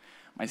secret?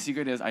 My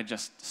secret is I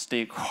just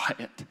stay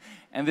quiet.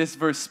 And this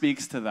verse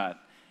speaks to that.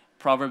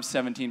 Proverbs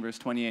 17, verse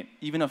 28.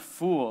 Even a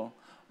fool,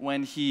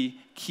 when he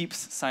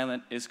keeps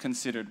silent, is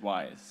considered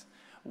wise.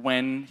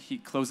 When he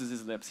closes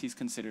his lips, he's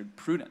considered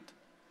prudent.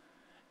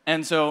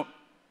 And so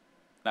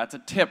that's a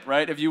tip,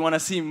 right? If you want to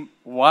seem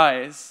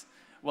wise,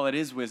 well, it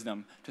is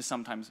wisdom to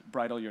sometimes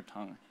bridle your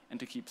tongue and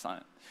to keep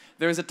silent.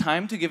 There is a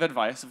time to give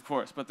advice, of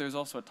course, but there's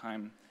also a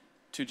time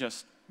to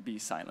just be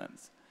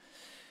silent.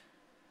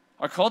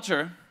 Our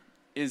culture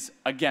is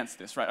against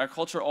this, right? Our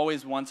culture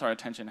always wants our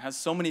attention. It has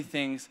so many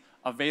things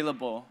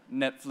available,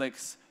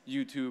 Netflix,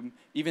 YouTube,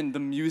 even the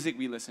music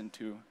we listen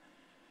to,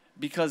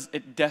 because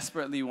it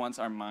desperately wants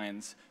our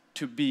minds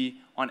to be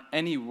on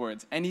any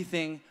words,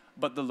 anything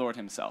but the Lord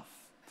himself.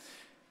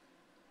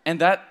 And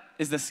that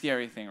is the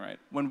scary thing, right?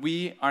 When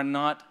we are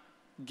not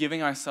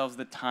giving ourselves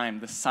the time,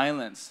 the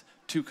silence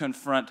to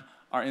confront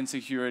our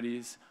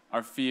insecurities,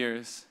 our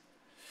fears,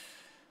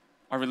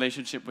 our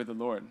relationship with the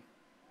Lord,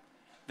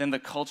 then the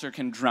culture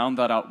can drown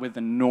that out with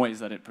the noise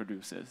that it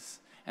produces.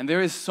 And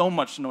there is so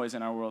much noise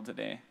in our world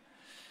today.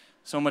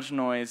 So much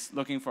noise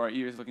looking for our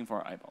ears, looking for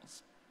our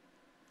eyeballs.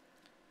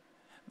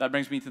 That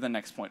brings me to the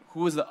next point.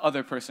 Who was the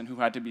other person who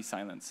had to be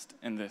silenced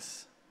in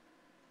this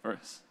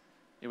verse?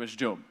 It was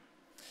Job.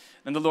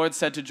 Then the Lord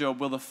said to Job,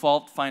 will the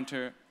fault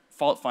finder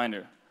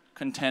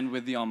contend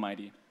with the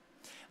Almighty?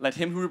 Let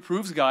him who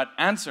reproves God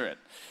answer it.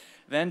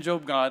 Then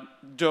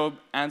Job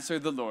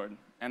answered the Lord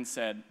and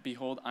said,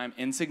 behold, I'm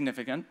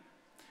insignificant.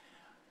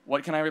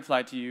 What can I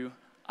reply to you?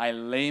 I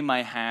lay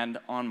my hand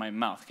on my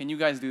mouth. Can you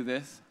guys do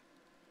this?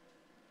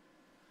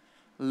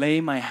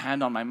 Lay my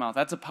hand on my mouth.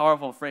 That's a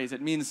powerful phrase.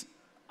 It means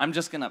I'm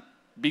just going to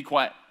be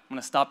quiet. I'm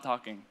going to stop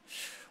talking.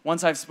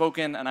 Once I've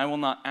spoken, and I will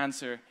not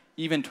answer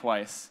even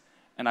twice,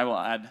 and I will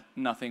add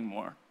nothing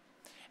more.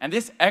 And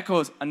this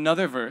echoes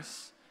another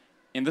verse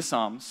in the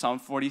Psalms, Psalm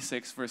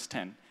 46, verse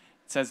 10. It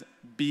says,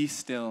 be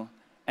still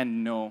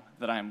and know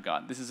that I am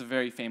God. This is a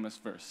very famous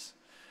verse.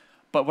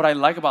 But what I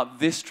like about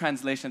this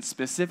translation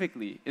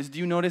specifically is, do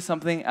you notice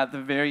something at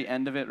the very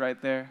end of it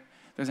right there?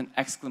 There's an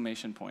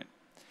exclamation point.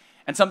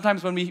 And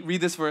sometimes when we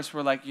read this verse,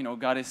 we're like,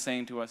 God is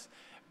saying to us,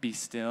 be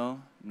still,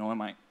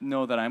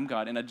 know that I'm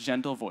God, in a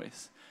gentle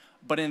voice.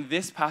 But in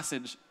this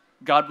passage,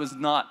 God was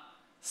not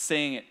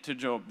saying it to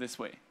Job this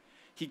way.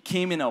 He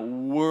came in a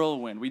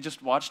whirlwind. We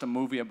just watched a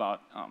movie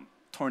about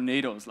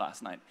tornadoes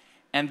last night.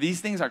 And these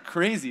things are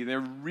crazy.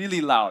 They're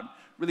really loud,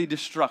 really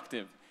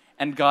destructive.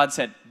 And God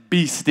said,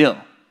 be still.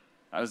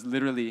 That was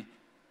literally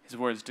his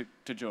words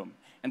to Job.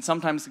 And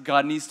sometimes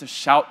God needs to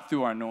shout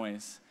through our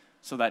noise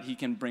so that he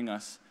can bring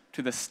us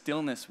to the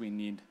stillness we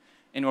need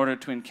in order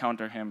to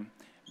encounter him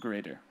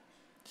greater.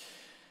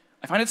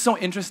 I find it so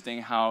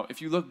interesting how,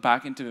 if you look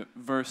back into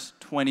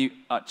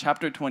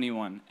chapter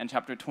 21 and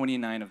chapter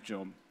 29 of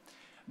Job,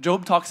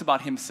 Job talks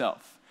about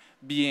himself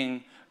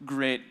being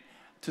great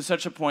to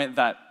such a point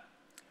that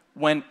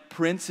when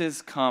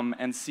princes come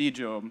and see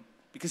Job,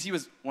 because he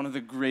was one of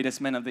the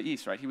greatest men of the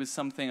East, right? He was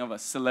something of a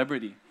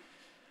celebrity.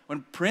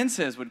 When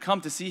princes would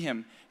come to see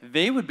him,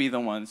 they would be the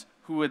ones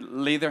who would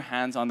lay their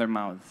hands on their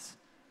mouths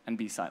and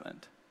be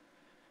silent.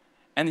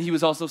 And he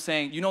was also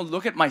saying,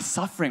 look at my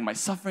suffering. My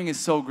suffering is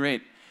so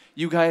great.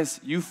 You guys,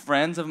 you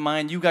friends of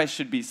mine, you guys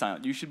should be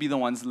silent. You should be the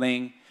ones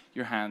laying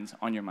your hands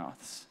on your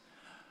mouths.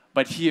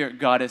 But here,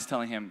 God is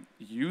telling him,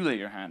 you lay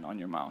your hand on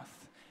your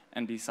mouth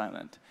and be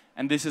silent.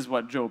 And this is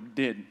what Job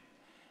did.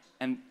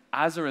 And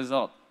as a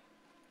result,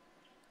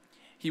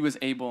 he was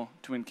able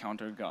to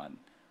encounter God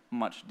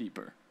much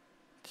deeper.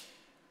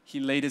 He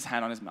laid his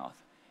hand on his mouth.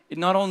 It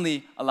not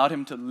only allowed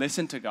him to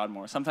listen to God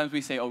more. Sometimes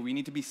we say, we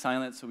need to be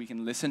silent so we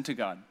can listen to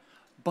God.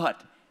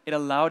 But it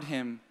allowed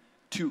him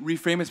to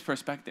reframe his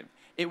perspective.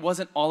 It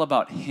wasn't all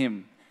about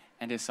him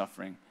and his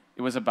suffering.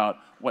 It was about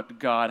what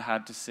God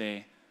had to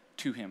say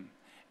to him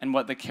and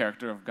what the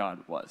character of God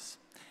was.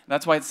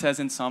 That's why it says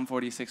in Psalm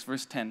 46,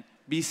 verse 10,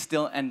 be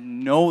still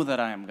and know that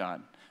I am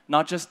God.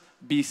 Not just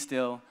be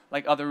still,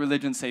 like other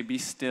religions say, be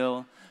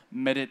still,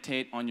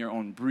 meditate on your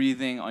own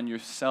breathing, on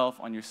yourself,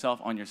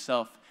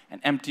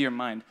 and empty your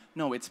mind.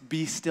 No, it's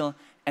be still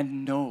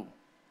and know.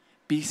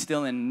 Be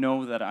still and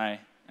know that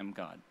I am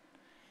God.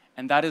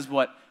 And that is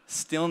what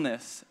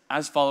stillness,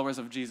 as followers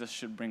of Jesus,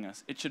 should bring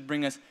us. It should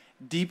bring us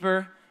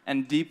deeper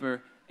and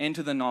deeper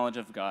into the knowledge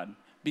of God,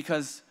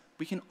 because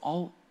we can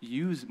all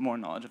use more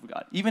knowledge of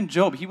God. Even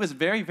Job, he was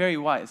very, very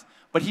wise,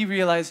 but he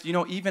realized,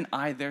 even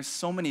there's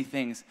so many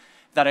things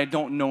that I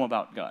don't know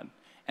about God.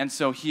 And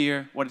so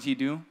here, what did he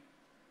do?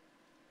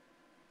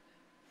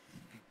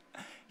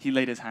 He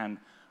laid his hand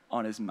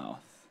on his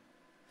mouth.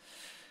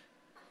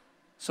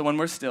 So when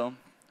we're still,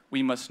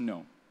 we must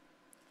know.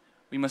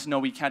 We must know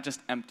we can't just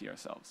empty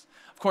ourselves.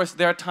 Of course,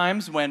 there are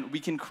times when we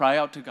can cry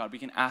out to God. We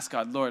can ask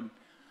God, Lord,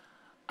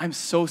 I'm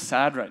so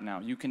sad right now.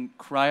 You can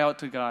cry out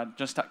to God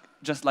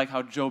just like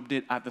how Job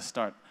did at the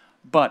start.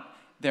 But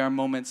there are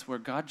moments where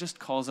God just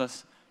calls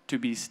us to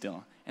be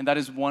still. And that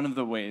is one of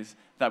the ways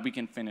that we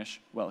can finish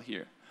well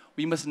here.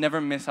 We must never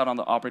miss out on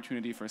the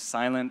opportunity for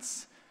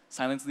silence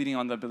leading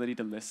on the ability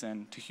to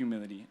listen, to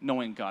humility,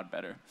 knowing God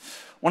better.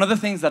 One of the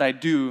things that I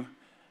do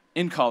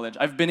in college,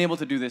 I've been able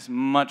to do this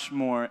much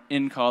more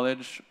in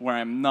college where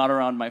I'm not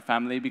around my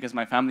family because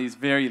my family is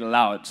very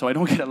loud, so I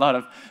don't get a lot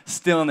of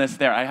stillness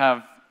there. I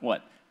have,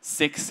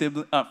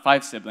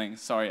 5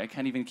 siblings. Sorry, I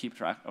can't even keep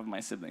track of my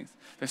siblings.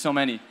 There's so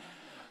many.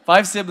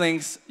 5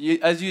 siblings,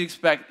 as you'd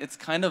expect, it's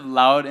kind of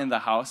loud in the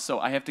house, so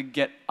I have to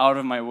get out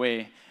of my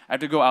way. I have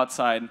to go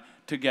outside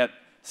to get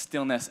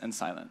stillness and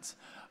silence.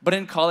 But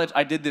in college,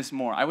 I did this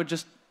more. I would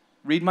just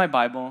read my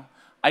Bible.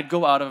 I'd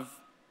go out of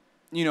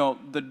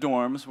the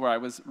dorms where I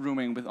was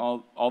rooming with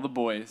all the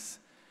boys,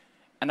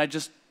 and I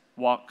just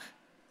walk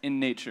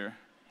in nature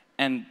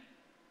and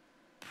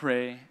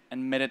pray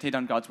and meditate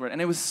on God's word.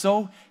 And it was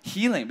so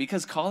healing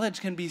because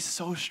college can be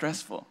so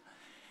stressful.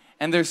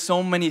 And there's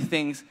so many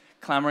things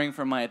clamoring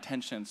for my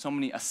attention, so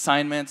many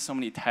assignments, so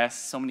many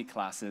tests, so many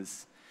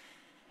classes.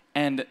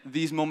 And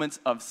these moments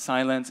of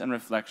silence and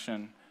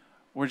reflection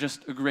were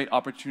just a great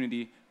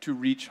opportunity to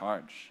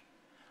recharge.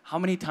 How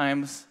many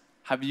times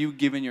have you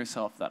given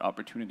yourself that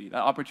opportunity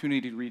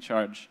to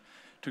recharge,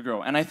 to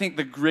grow? And I think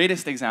the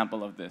greatest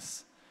example of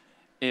this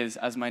is,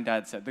 as my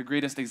dad said, the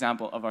greatest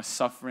example of our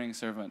suffering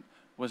servant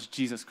was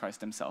Jesus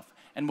Christ himself.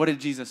 And what did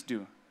Jesus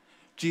do?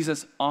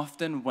 Jesus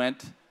often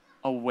went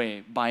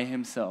away by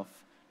himself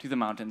to the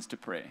mountains to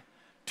pray,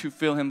 to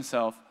fill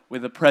himself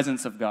with the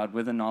presence of God,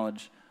 with the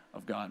knowledge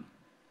of God.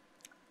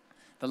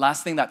 The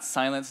last thing that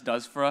silence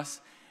does for us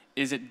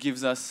is it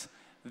gives us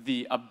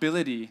the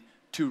ability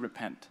to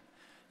repent.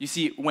 You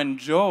see, when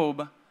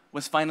Job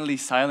was finally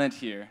silent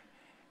here,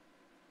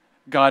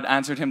 God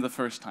answered him the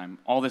first time,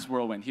 all this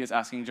whirlwind. He is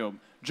asking Job,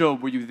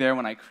 Job, were you there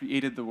when I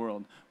created the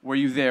world? Were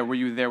you there? Were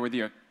you there? Were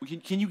you there?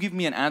 Can you give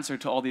me an answer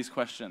to all these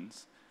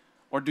questions?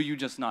 Or do you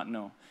just not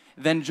know?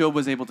 Then Job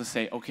was able to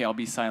say, okay, I'll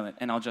be silent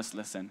and I'll just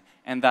listen.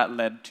 And that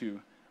led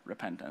to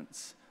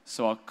repentance.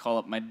 So I'll call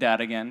up my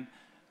dad again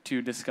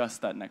to discuss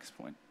that next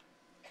point.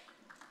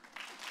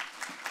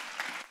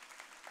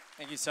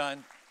 Thank you,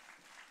 son.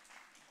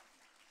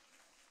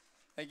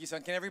 Thank you,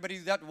 son. Can everybody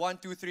do that? 1,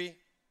 2, 3.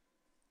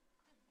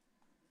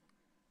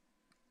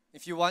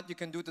 If you want, you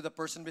can do it to the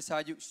person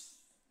beside you.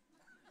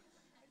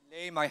 I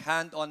lay my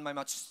hand on my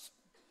mouth.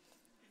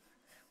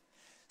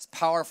 It's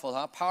powerful,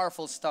 huh?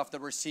 Powerful stuff that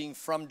we're seeing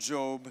from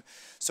Job.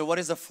 So what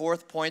is the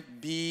fourth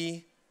point?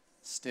 Be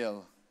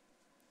still.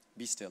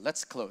 Be still.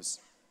 Let's close.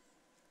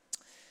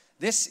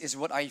 This is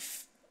what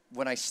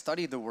when I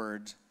study the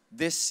word,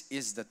 this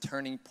is the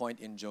turning point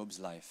in Job's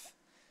life.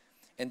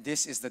 And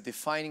this is the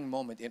defining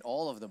moment in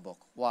all of the book.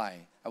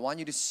 Why? I want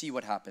you to see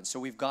what happens. So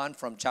we've gone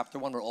from chapter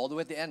 1, we're all the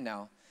way at the end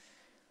now.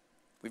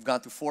 We've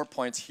gone through 4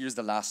 points. Here's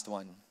the last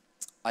one.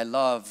 I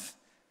love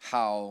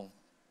how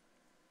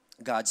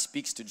God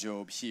speaks to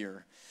Job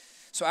here.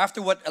 So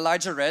after what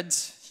Elijah read,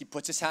 he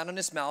puts his hand on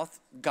his mouth.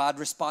 God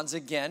responds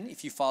again,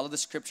 if you follow the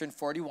scripture in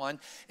 41,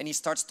 and he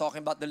starts talking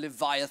about the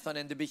Leviathan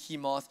and the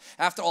Behemoth.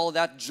 After all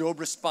that, Job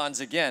responds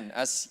again,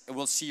 as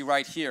we'll see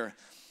right here.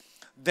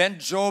 Then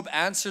Job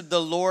answered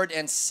the Lord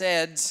and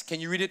said, can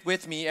you read it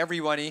with me,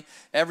 everybody?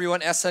 Everyone,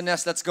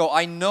 SNS, let's go.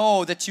 I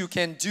know that you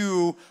can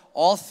do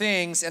all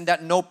things and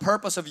that no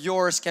purpose of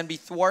yours can be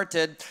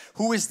thwarted.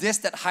 Who is this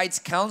that hides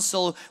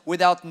counsel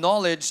without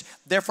knowledge?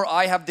 Therefore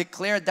I have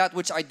declared that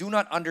which I do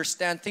not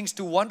understand, things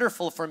too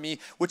wonderful for me,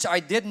 which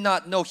I did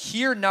not know.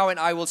 Hear now and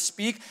I will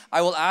speak.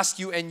 I will ask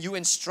you and you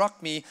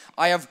instruct me.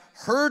 I have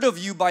heard of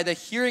you by the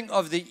hearing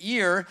of the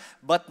ear,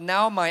 but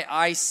now my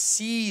eye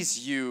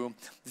sees you.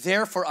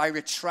 Therefore I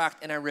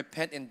retract and I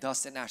repent in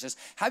dust and ashes.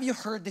 Have you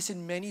heard this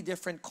in many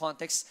different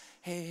contexts?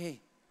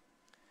 Hey,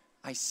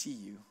 I see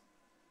you.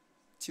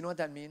 Do you know what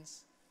that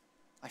means?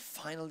 I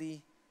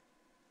finally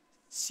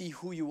see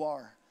who you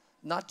are.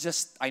 Not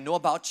just, I know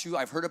about you,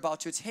 I've heard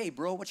about you. It's, hey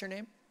bro, what's your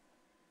name?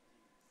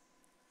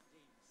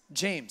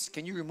 James,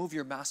 can you remove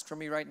your mask from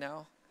me right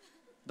now?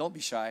 Don't be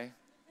shy.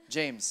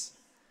 James,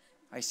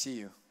 I see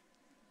you.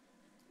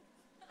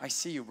 I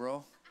see you,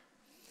 bro.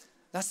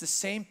 That's the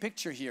same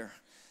picture here.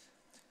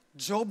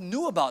 Job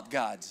knew about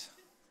God.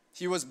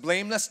 He was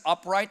blameless,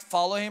 upright,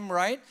 follow him,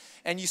 right?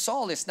 And you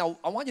saw this. Now,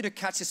 I want you to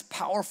catch this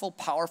powerful,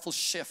 powerful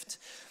shift.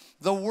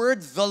 The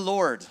word the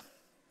Lord,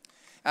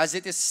 as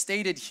it is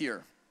stated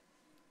here,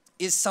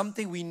 is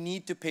something we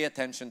need to pay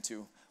attention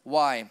to.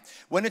 Why?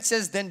 When it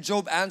says, then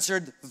Job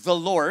answered the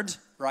Lord,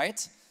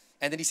 right?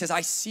 And then he says, I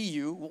see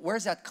you.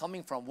 Where's that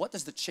coming from? What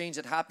is the change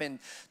that happened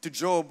to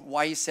Job?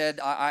 Why he said,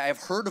 I've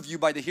heard of you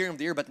by the hearing of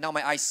the ear, but now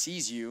my eye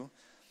sees you.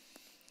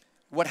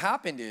 What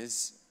happened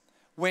is,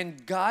 when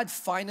God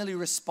finally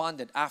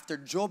responded after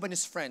Job and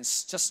his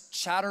friends just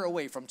chatter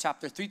away from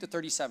chapter 3 to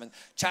 37,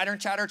 chatter,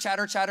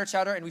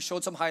 and we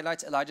showed some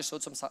highlights. Elijah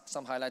showed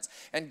some highlights.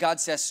 And God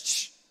says,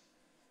 shh.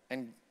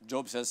 And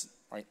Job says,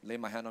 all right, lay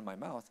my hand on my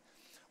mouth.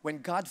 When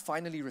God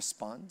finally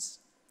responds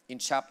in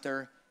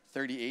chapter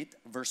 38,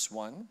 verse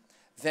 1,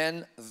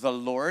 then the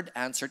Lord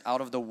answered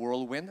out of the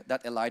whirlwind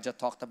that Elijah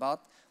talked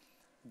about.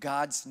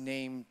 God's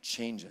name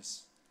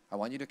changes. I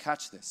want you to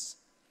catch this.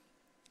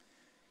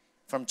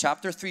 From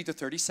chapter 3 to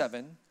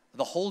 37,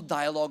 the whole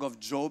dialogue of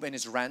Job and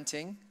his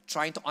ranting,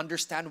 trying to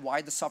understand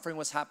why the suffering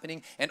was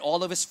happening, and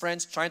all of his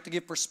friends trying to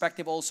give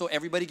perspective also,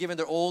 everybody giving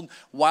their own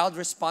wild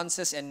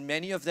responses, and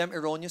many of them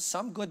erroneous,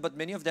 some good, but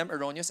many of them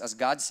erroneous, as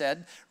God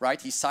said,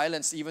 right? He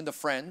silenced even the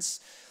friends.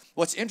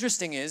 What's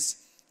interesting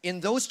is, in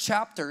those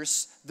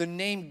chapters, the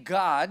name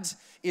God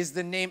is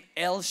the name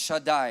El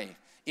Shaddai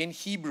in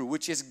Hebrew,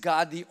 which is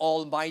God the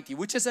Almighty,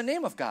 which is a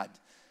name of God,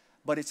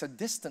 but it's a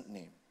distant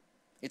name.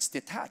 It's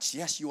detached.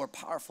 Yes, you are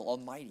powerful,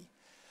 almighty.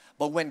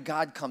 But when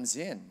God comes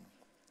in,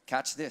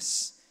 catch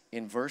this,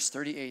 in verse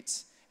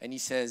 38, and he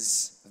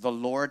says, the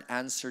Lord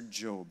answered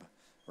Job,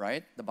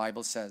 right? The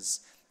Bible says.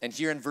 And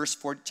here in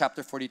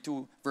chapter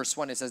 42, verse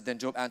 1, it says, then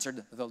Job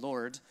answered the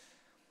Lord.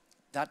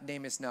 That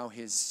name is now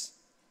his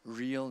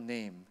real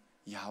name,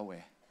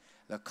 Yahweh.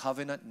 The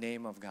covenant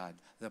name of God,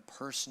 the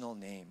personal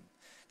name.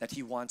 that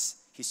He wants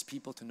His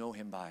people to know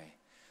Him by.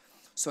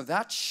 So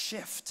that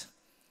shift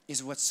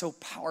is what's so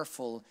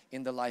powerful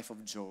in the life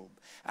of Job.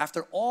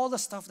 After all the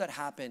stuff that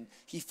happened,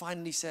 he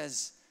finally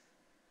says,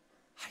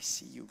 I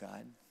see you,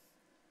 God.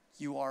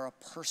 You are a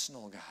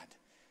personal God.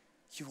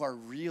 You are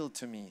real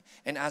to me.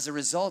 And as a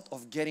result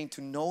of getting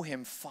to know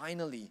Him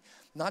finally,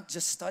 not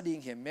just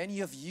studying Him.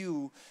 Many of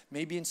you,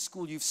 maybe in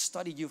school, you've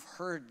studied, you've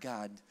heard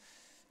God.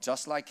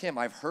 Just like Him,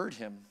 I've heard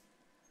Him.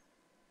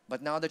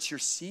 But now that you're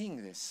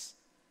seeing this,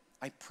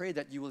 I pray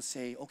that you will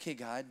say, okay,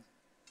 God,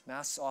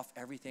 masks off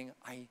everything.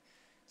 I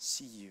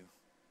see you.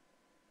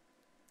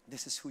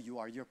 This is who you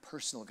are. You're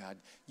personal, God.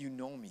 You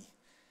know me.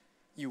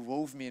 You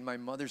wove me in my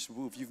mother's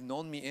womb. You've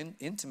known me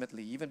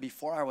intimately, even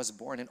before I was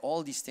born, and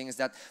all these things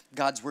that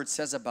God's word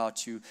says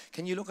about you.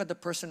 Can you look at the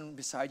person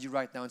beside you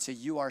right now and say,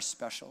 you are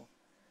special?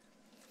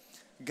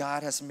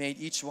 God has made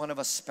each one of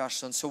us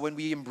special. And so when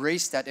we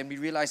embrace that and we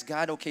realize,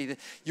 God, okay,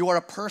 you are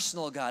a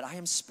personal God. I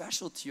am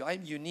special to you. I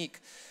am unique.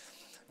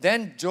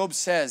 Then Job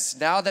says,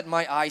 now that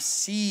my eye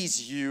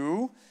sees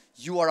you,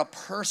 you are a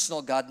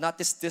personal God, not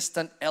this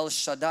distant El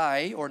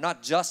Shaddai, or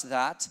not just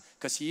that,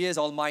 because He is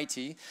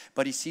almighty,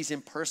 but he sees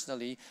Him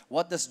personally.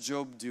 What does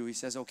Job do? He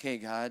says, okay,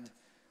 God,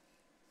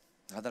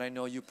 now that I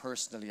know you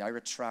personally, I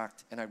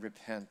retract and I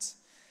repent.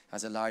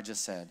 As Elijah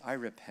said, I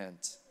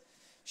repent.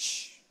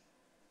 Shh.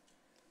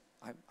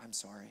 I'm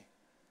sorry.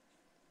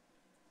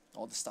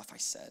 All the stuff I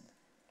said.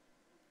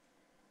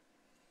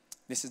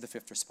 This is the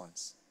fifth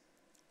response.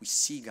 We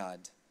see God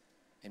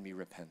and we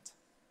repent.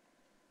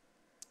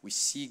 We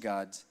see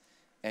God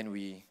and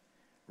we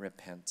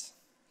repent.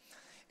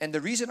 And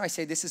the reason I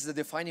say this is the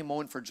defining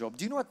moment for Job.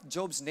 Do you know what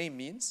Job's name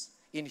means?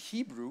 In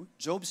Hebrew,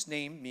 Job's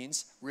name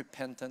means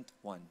repentant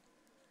one.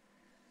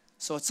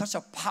 So it's such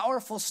a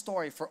powerful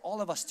story for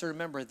all of us to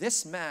remember.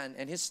 This man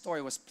and his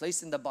story was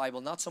placed in the Bible,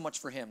 not so much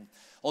for him,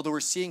 although we're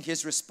seeing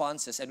his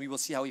responses and we will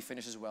see how he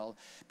finishes well,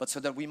 but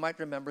so that we might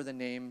remember the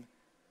name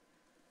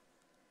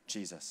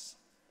Jesus.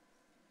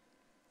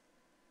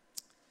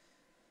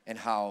 And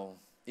how,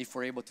 if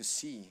we're able to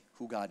see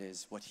who God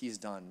is, what He's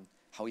done,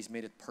 how He's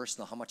made it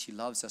personal, how much He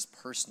loves us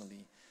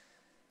personally,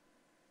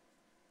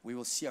 we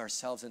will see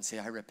ourselves and say,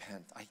 I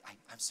repent.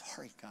 I'm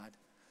sorry, God.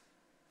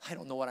 I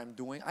don't know what I'm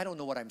doing. I don't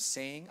know what I'm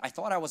saying. I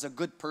thought I was a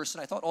good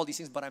person. I thought all these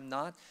things, but I'm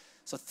not.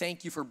 So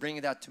thank you for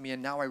bringing that to me.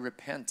 And now I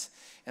repent.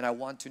 And I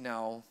want to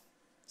now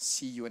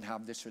see you and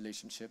have this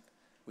relationship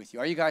with you.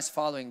 Are you guys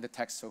following the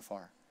text so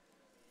far?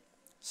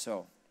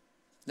 So,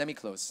 let me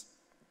close.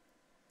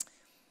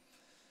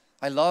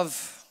 I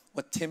love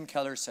what Tim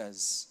Keller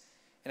says.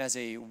 And as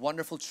a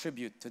wonderful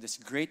tribute to this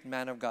great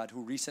man of God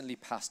who recently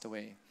passed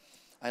away,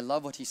 I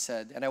love what he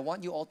said. And I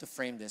want you all to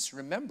frame this.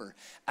 Remember,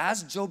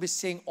 as Job is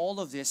saying all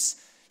of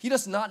this, he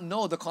does not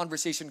know the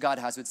conversation God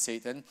has with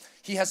Satan.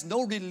 He has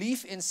no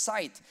relief in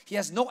sight. He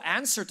has no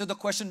answer to the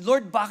question,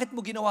 Lord, bakit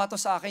mo ginawa to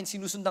sa akin?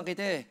 Sinusundan kita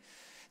eh.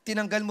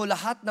 Tinanggal mo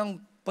lahat ng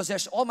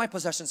possession. All my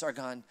possessions are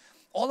gone.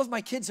 All of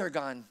my kids are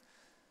gone.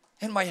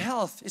 And my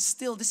health is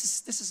still, this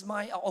is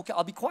my, okay,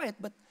 I'll be quiet,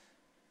 but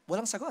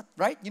walang sagot,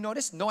 right? You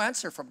notice? No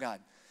answer from God.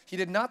 He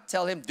did not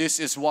tell him, this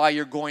is why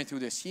you're going through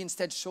this. He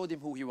instead showed him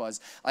who he was.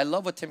 I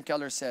love what Tim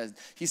Keller says.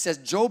 He says,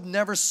 Job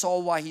never saw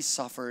why he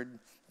suffered,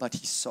 but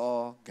he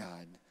saw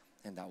God.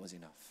 And that was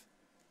enough.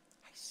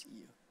 I see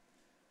you.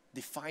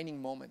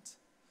 Defining moment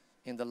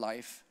in the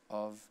life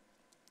of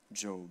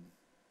Job.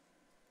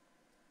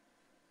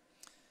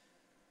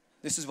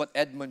 This is what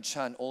Edmund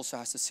Chan also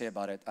has to say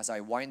about it as I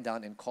wind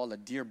down and call a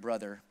dear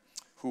brother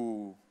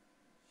who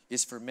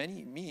is for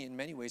me in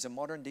many ways a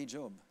modern day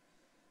Job.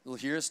 We'll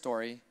hear a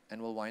story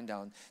and we'll wind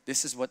down.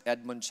 This is what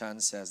Edmund Chan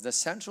says. The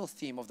central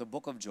theme of the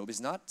book of Job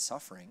is not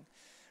suffering.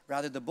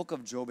 Rather, the book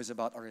of Job is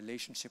about our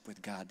relationship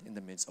with God in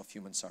the midst of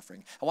human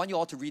suffering. I want you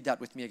all to read that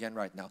with me again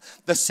right now.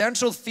 The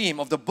central theme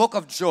of the book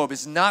of Job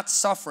is not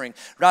suffering.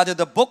 Rather,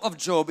 the book of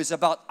Job is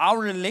about our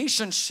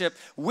relationship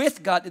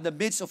with God in the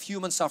midst of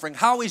human suffering.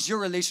 How is your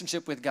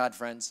relationship with God,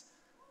 friends?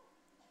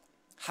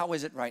 How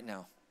is it right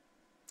now?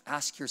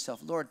 Ask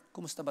yourself, Lord,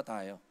 kumusta ba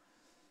tayo?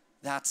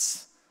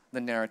 That's the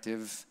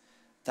narrative.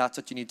 That's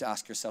what you need to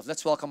ask yourself.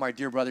 Let's welcome our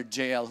dear brother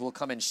JL, who will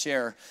come and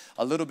share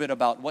a little bit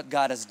about what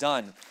God has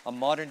done. A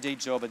modern day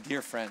Job, a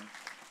dear friend.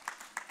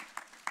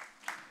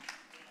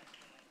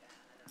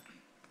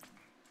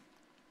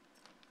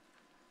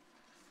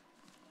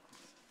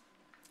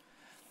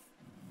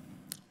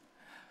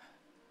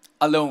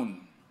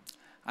 Alone.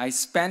 I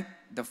spent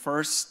the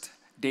first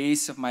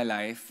days of my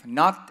life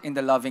not in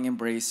the loving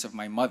embrace of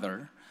my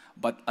mother,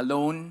 but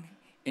alone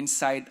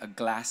inside a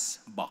glass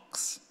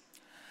box.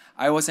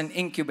 I was an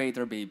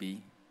incubator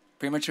baby,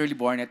 prematurely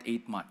born at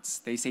 8 months.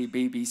 They say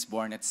babies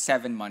born at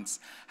 7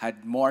 months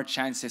had more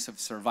chances of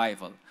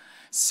survival.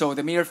 So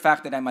the mere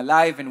fact that I'm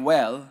alive and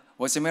well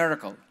was a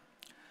miracle.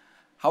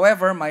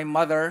 However, my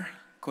mother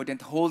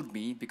couldn't hold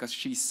me because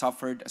she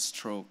suffered a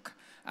stroke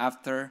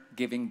after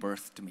giving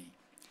birth to me.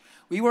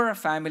 We were a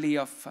family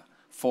of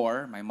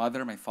 4, my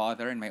mother, my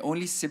father, and my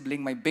only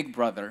sibling, my big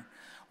brother,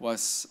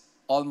 was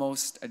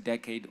almost a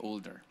decade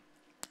older.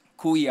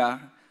 Kuya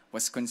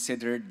was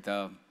considered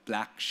the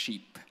black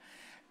sheep.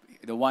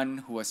 the one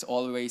who was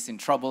always in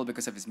trouble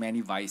because of his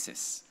many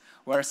vices.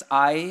 Whereas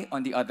I,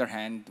 on the other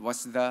hand,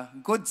 was the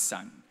good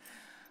son,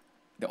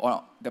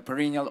 the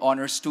perennial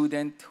honor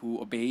student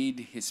who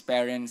obeyed his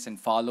parents and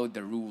followed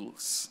the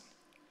rules.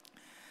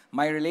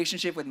 My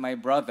relationship with my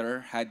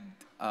brother had,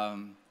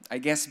 I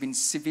guess, been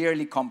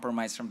severely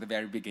compromised from the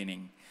very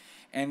beginning.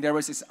 And there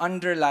was this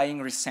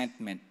underlying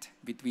resentment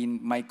between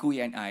my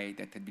kuya and I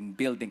that had been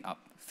building up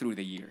through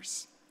the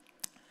years.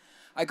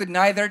 I could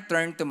neither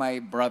turn to my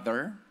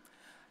brother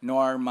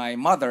nor my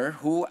mother,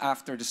 who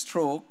after the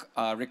stroke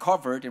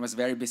recovered and was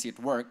very busy at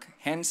work.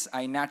 Hence,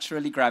 I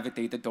naturally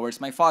gravitated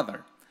towards my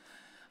father.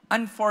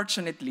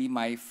 Unfortunately,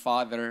 my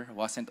father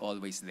wasn't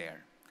always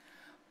there.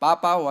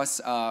 Papa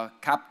was a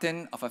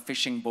captain of a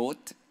fishing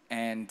boat,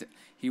 and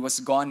he was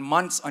gone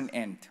months on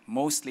end,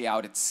 mostly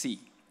out at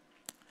sea.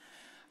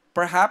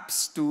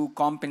 Perhaps to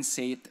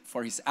compensate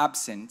for his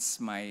absence,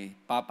 my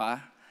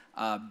papa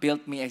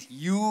built me a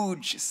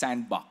huge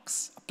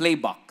sandbox, a play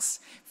box,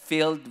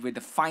 filled with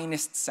the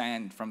finest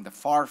sand from the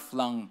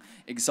far-flung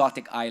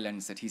exotic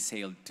islands that he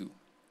sailed to.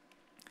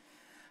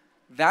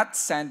 That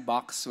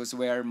sandbox was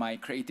where my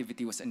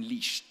creativity was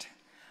unleashed.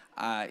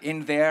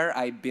 In there,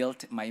 I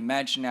built my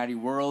imaginary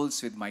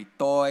worlds with my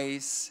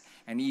toys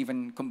and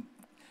even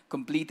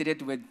completed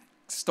it with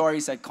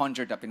stories I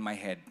conjured up in my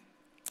head.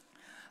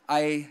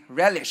 I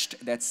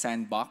relished that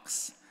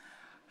sandbox.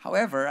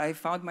 However, I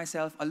found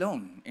myself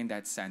alone in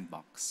that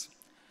sandbox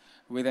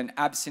with an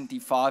absentee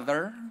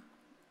father,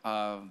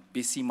 a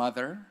busy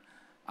mother,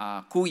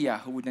 a kuya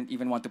who wouldn't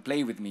even want to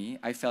play with me.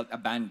 I felt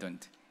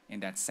abandoned in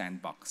that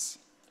sandbox.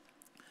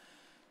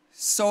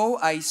 So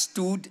I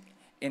stood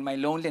in my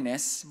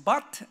loneliness,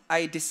 but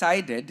I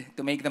decided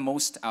to make the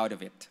most out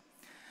of it.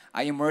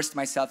 I immersed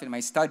myself in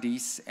my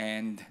studies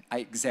and I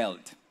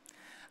excelled.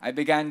 I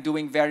began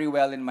doing very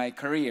well in my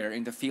career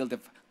in the field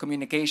of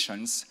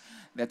communications,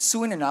 that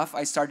soon enough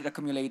I started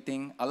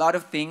accumulating a lot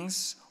of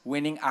things,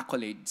 winning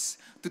accolades,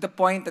 to the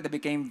point that I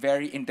became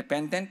very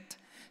independent,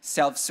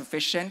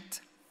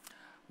 self-sufficient,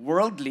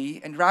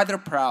 worldly, and rather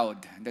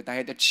proud that I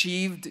had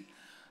achieved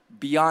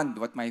beyond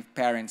what my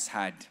parents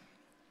had.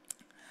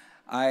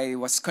 I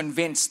was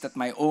convinced that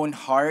my own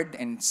hard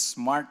and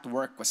smart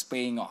work was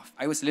paying off.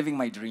 I was living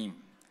my dream.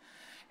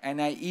 And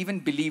I even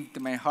believed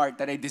in my heart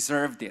that I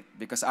deserved it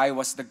because I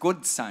was the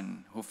good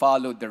son who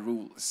followed the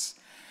rules,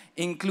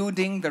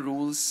 including the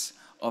rules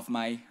of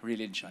my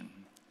religion.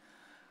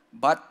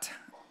 But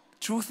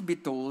truth be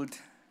told,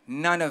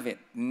 none of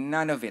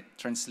it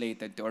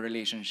translated to a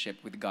relationship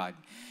with God.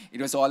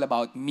 It was all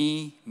about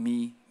me,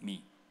 me,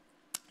 me.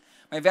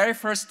 My very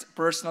first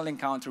personal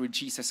encounter with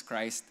Jesus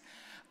Christ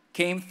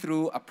came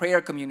through a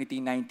prayer community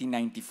in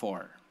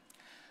 1994.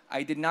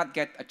 I did not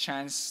get a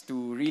chance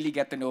to really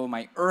get to know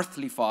my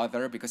earthly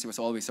father because he was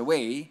always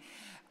away.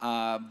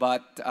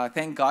 But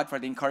thank God for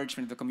the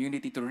encouragement of the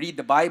community to read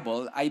the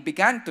Bible, I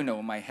began to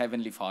know my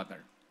heavenly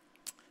Father.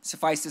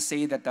 Suffice to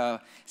say that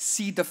the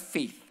seed of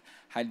faith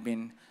had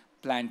been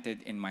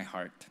planted in my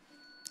heart.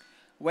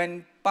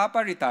 When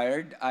Papa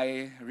retired,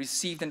 I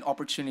received an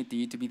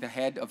opportunity to be the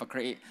head of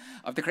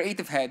the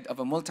creative head of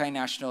a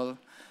multinational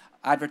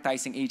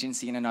advertising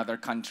agency in another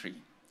country.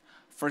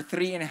 For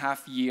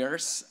 3.5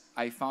 years,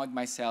 I found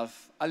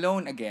myself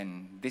alone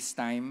again, this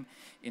time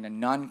in a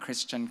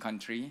non-Christian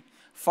country,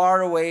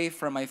 far away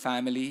from my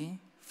family,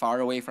 far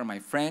away from my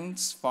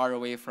friends, far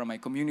away from my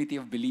community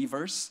of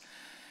believers,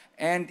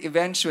 and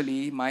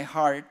eventually my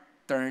heart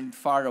turned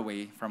far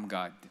away from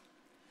God.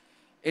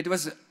 It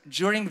was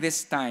during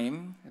this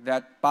time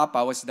that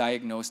Papa was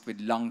diagnosed with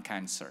lung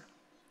cancer.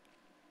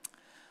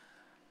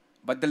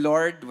 But the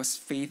Lord was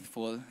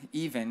faithful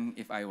even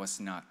if I was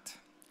not.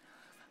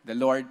 The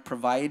Lord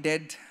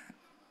provided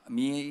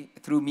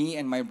through me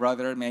and my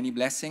brother many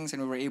blessings,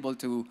 and we were able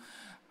to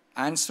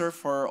answer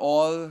for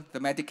all the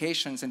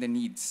medications and the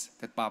needs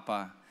that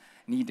Papa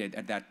needed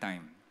at that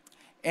time.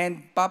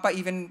 And Papa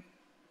even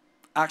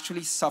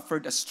actually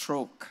suffered a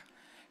stroke,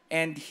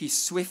 and he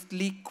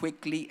swiftly,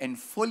 quickly, and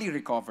fully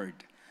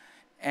recovered.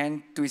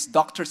 And to his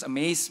doctor's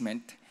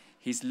amazement,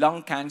 his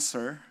lung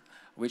cancer,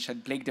 which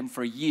had plagued him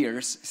for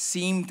years,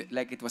 seemed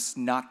like it was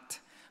not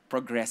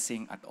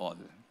progressing at all.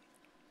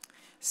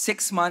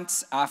 6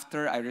 months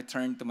after I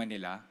returned to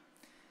Manila,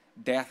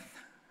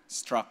 death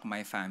struck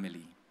my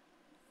family.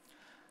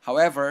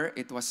 However,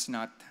 it was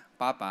not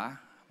Papa,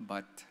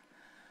 but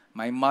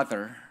my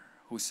mother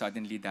who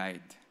suddenly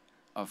died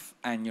of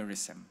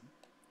aneurysm.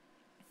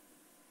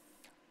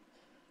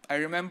 I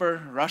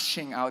remember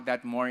rushing out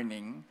that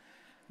morning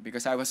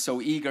because I was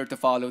so eager to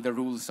follow the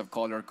rules of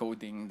color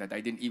coding that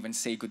I didn't even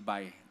say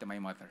goodbye to my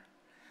mother.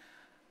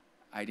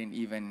 I didn't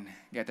even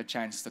get a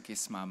chance to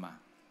kiss Mama.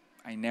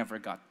 I never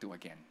got to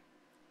again.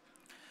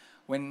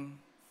 When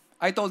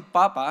I told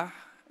Papa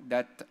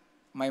that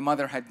my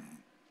mother had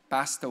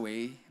passed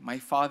away, my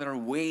father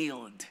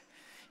wailed.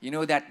 You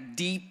know, that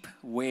deep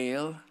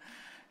wail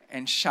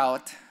and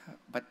shout,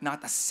 but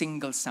not a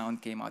single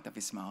sound came out of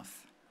his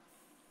mouth.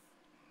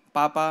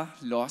 Papa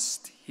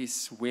lost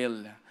his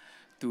will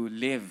to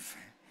live,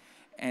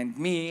 And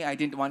me, I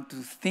didn't want to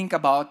think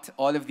about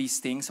all of these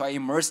things, so I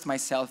immersed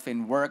myself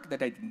in work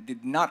that I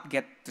did not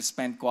get to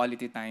spend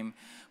quality time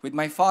with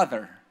my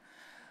father.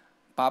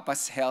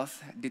 Papa's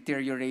health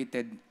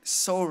deteriorated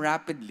so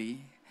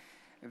rapidly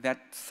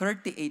that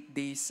 38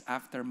 days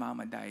after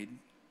Mama died,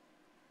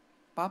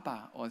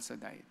 Papa also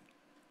died.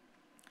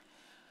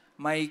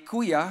 My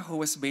kuya, who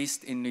was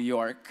based in New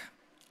York,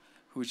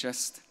 who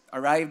just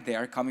arrived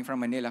there coming from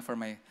Manila for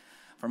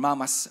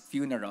Mama's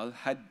funeral,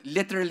 had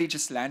literally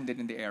just landed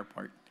in the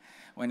airport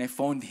when I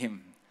phoned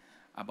him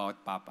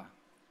about Papa.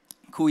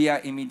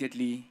 Kuya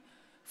immediately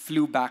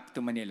flew back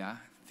to Manila,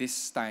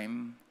 this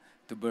time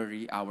to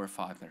bury our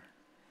father.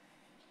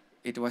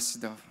 It was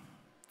the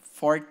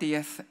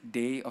 40th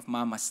day of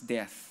Mama's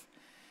death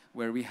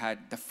where we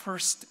had the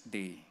first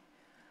day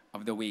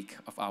of the wake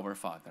of our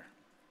father.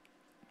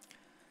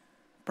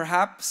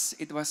 Perhaps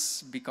it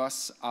was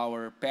because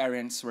our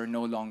parents were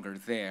no longer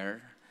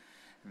there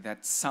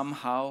that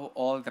somehow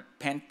all the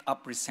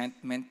pent-up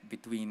resentment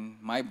between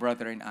my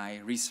brother and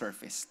I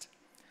resurfaced.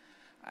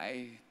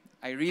 I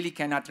really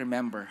cannot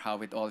remember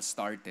how it all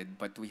started,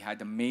 but we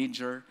had a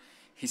major,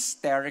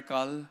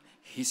 historical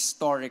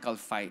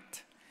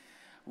fight.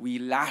 We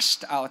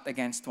lashed out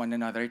against one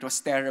another. It was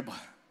terrible.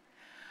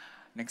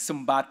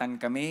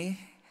 Nagsumbatan kami,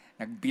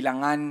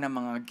 nagbilangan ng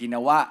mga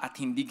ginawa at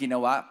hindi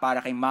ginawa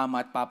para kay Mama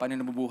at Papa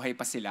nung nabubuhay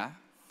pa sila.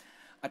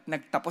 At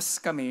nagtapos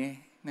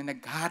kami na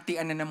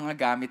naghatian na ng mga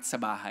gamit sa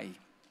bahay.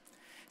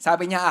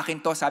 Sabi niya,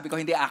 akin to. Sabi ko,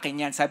 hindi,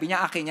 akin yan. Sabi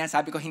niya, akin yan.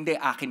 Sabi ko, hindi,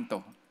 akin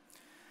to.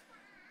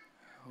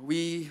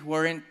 We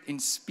weren't in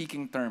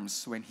speaking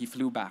terms when he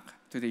flew back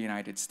to the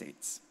United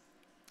States.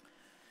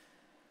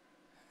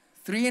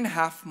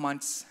 3.5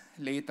 months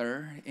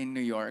later in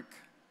New York,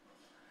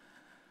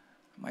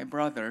 my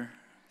brother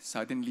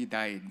suddenly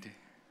died.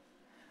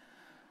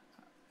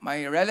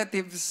 My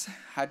relatives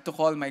had to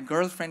call my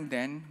girlfriend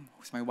then,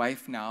 who's my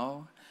wife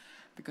now,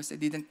 because they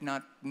did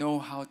not know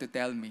how to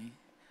tell me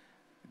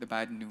the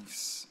bad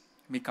news.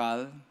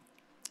 Mikal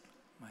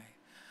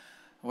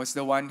was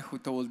the one who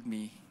told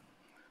me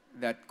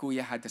that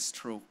Kuya had a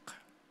stroke.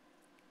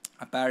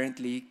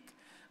 Apparently,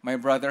 my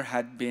brother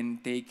had been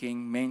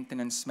taking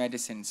maintenance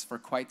medicines for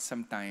quite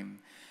some time,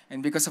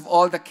 and because of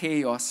all the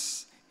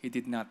chaos, he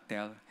did not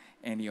tell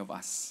any of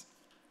us.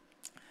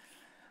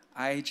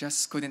 I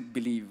just couldn't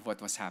believe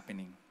what was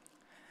happening.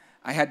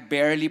 I had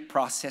barely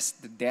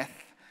processed the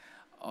death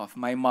of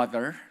my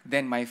mother.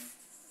 Then my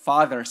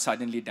father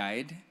suddenly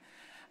died.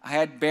 I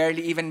had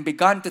barely even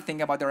begun to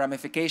think about the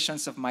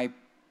ramifications of my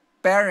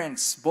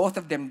parents, both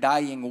of them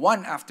dying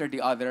one after the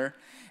other.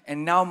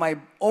 And now my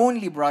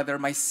only brother,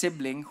 my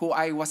sibling, who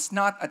I was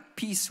not at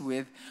peace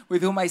with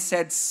whom I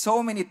said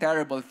so many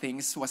terrible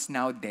things, was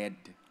now dead.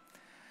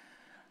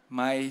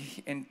 My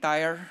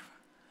entire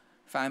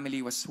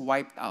family was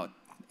wiped out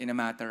in a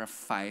matter of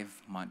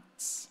 5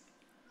 months.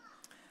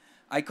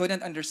 I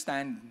couldn't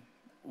understand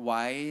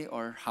why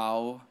or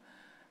how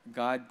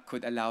God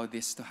could allow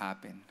this to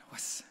happen.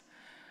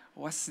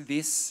 Was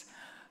this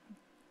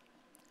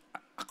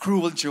a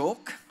cruel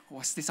joke?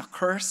 Was this a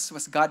curse?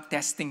 Was God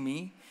testing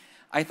me?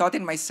 I thought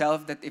in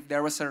myself that if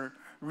there was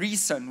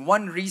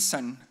one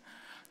reason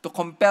to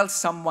compel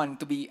someone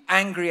to be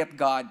angry at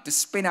God, to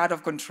spin out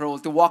of control,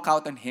 to walk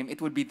out on Him,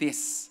 it would be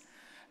this: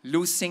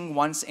 losing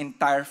one's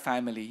entire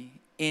family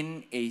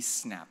in a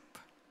snap.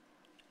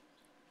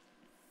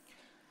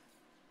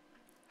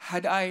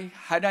 Had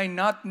I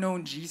not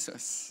known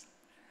Jesus,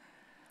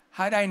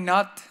 had I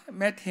not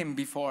met Him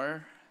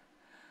before,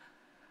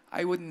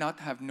 I would not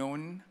have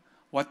known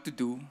what to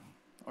do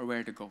or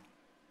where to go.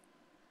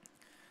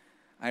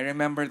 I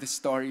remember the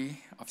story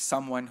of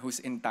someone whose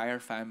entire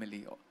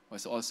family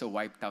was also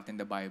wiped out in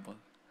the Bible.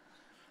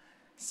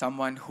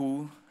 Someone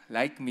who,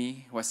 like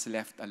me, was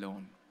left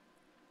alone.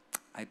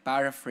 I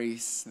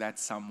paraphrase that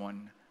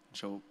someone,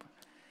 Job.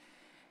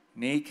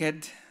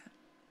 Naked,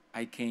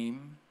 I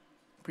came,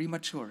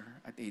 premature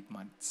at 8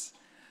 months,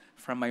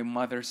 from my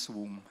mother's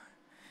womb,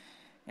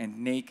 and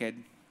naked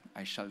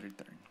I shall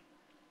return.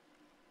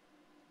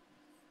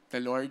 The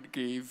Lord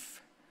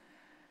gave,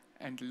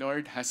 and the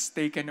Lord has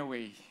taken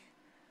away.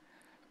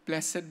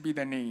 Blessed be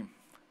the name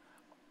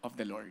of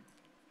the Lord.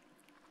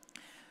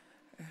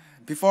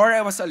 Before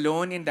I was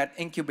alone in that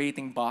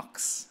incubating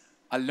box,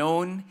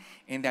 alone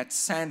in that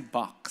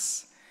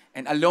sandbox,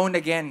 and alone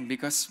again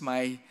because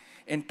my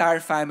entire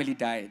family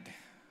died.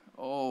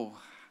 Oh,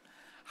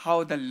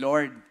 how the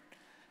Lord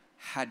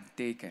had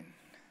taken.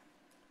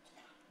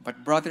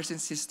 But brothers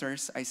and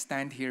sisters, I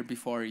stand here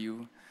before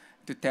you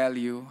to tell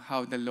you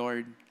how the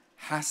Lord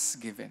has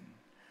given.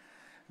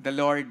 The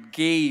Lord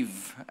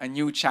gave a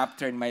new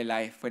chapter in my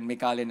life when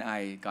Mikal and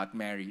I got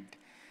married.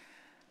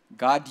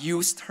 God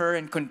used her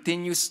and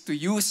continues to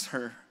use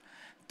her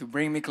to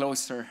bring me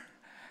closer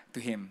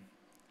to Him.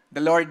 The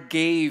Lord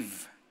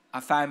gave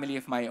a family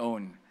of my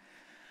own.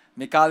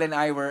 Mikal and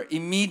I were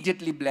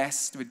immediately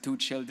blessed with 2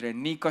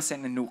 children, Nikos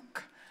and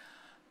Anouk.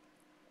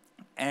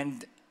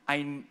 And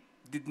I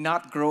did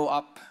not grow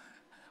up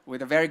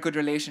with a very good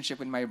relationship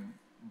with my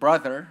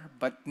brother,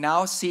 but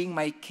now seeing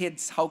my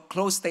kids, how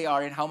close they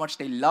are and how much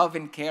they love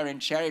and care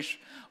and cherish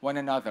one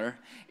another,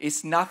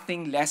 is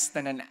nothing less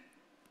than a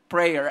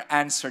prayer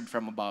answered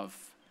from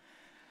above.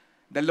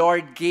 The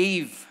Lord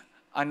gave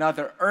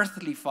another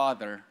earthly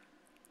father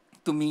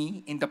to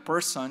me in the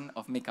person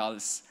of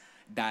Michal's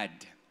dad.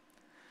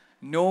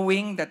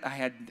 Knowing that I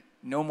had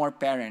no more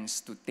parents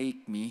to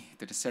take me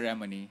to the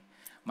ceremony,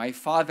 my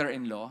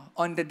father-in-law,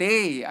 on the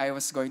day I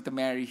was going to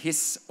marry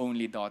his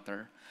only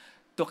daughter,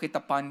 took it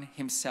upon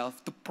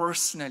himself to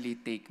personally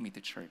take me to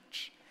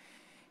church.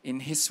 In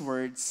his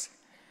words,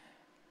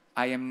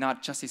 I am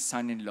not just his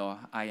son-in-law,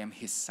 I am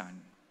his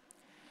son.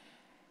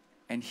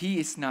 And he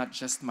is not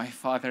just my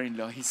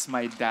father-in-law, he's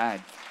my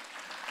dad.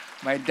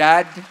 My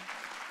dad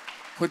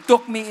who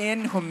took me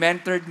in, who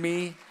mentored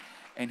me,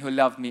 and who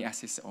loved me as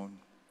his own.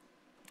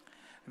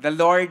 The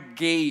Lord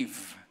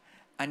gave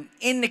an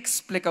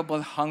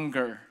inexplicable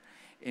hunger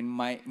in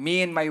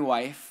me and my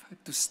wife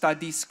to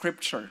study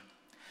Scripture.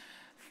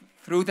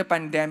 Through the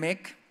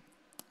pandemic,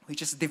 we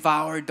just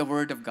devoured the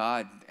Word of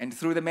God. And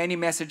through the many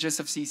messages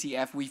of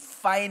CCF, we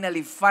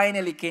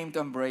finally came to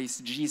embrace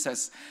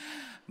Jesus,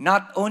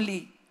 not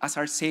only as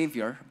our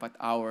Savior, but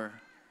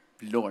our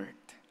Lord.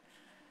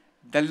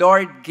 The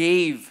Lord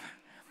gave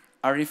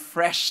a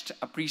refreshed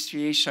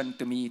appreciation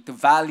to me to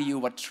value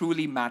what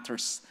truly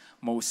matters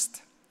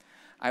most.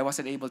 I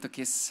wasn't able to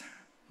kiss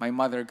my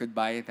mother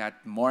goodbye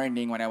that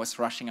morning when I was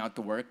rushing out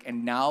to work,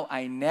 and now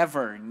I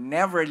never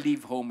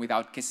leave home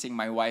without kissing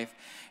my wife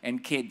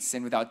and kids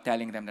and without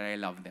telling them that I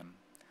love them.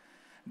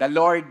 The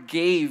Lord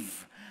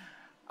gave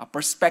a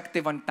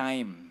perspective on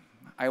time.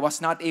 I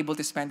was not able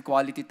to spend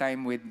quality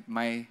time with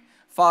my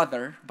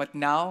father, but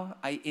now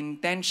I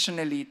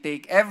intentionally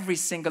take every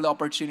single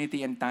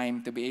opportunity and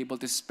time to be able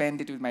to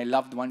spend it with my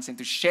loved ones and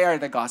to share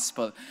the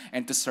gospel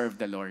and to serve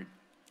the Lord.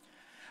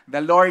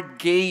 The Lord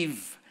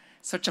gave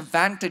such a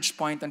vantage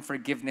point on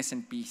forgiveness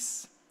and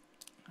peace.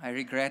 I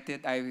regret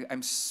it.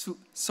 I'm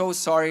so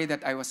sorry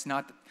that I was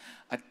not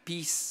at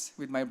peace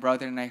with my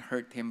brother and I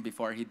hurt him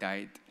before he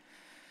died.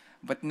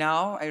 But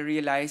now I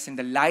realize in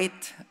the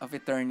light of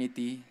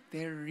eternity,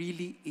 there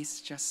really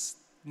is just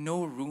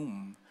no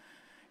room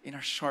in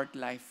our short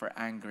life for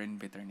anger and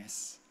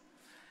bitterness.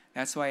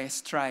 That's why I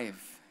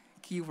strive,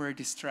 keyword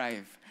is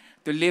strive,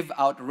 to live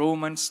out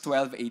Romans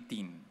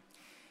 12:18.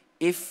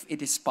 If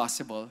it is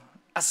possible,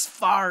 as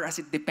far as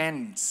it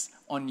depends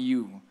on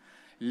you,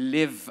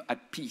 live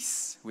at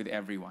peace with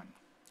everyone.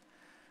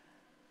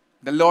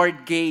 The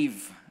Lord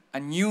gave a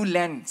new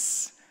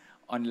lens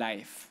on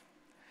life.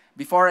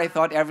 Before, I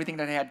thought everything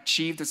that I had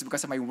achieved was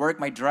because of my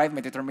work, my drive,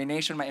 my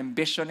determination, my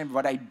ambition, and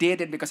what I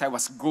did, and because I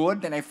was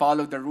good and I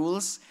followed the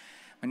rules.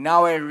 And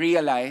now I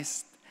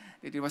realized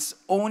that it was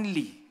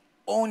only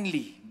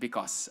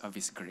because of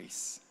His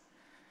grace.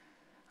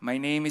 My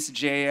name is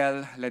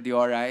JL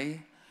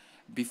Ladioray.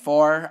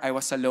 Before, I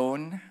was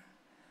alone.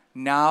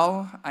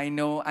 Now, I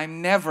know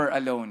I'm never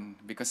alone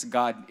because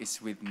God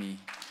is with me.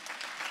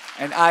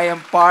 And I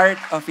am part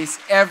of His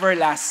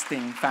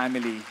everlasting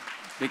family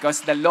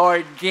because the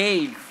Lord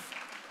gave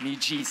me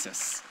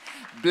Jesus.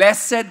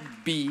 Blessed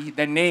be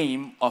the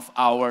name of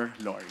our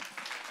Lord.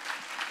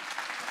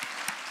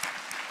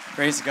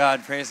 Praise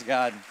God, praise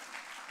God.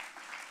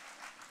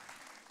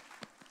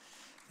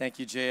 Thank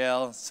you,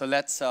 JL. So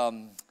let's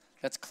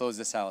close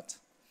this out.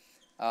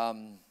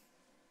 5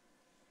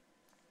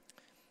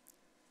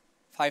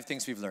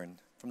 things we've learned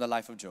from the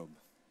life of Job.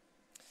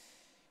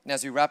 And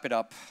as we wrap it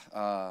up,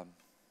 you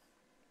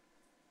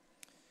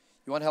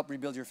want to help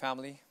rebuild your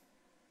family?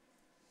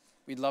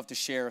 We'd love to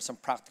share some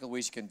practical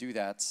ways you can do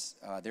that.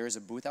 There is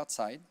a booth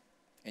outside,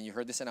 and you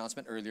heard this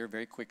announcement earlier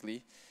very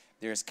quickly.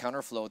 There's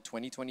Counterflow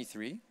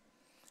 2023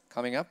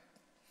 coming up.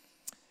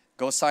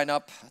 Go sign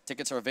up.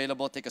 Tickets are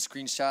available. Take a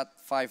screenshot.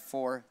 5,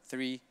 4,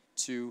 3,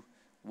 2,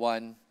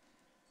 1.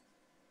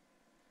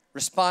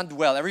 Respond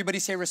well. Everybody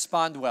say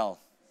respond well.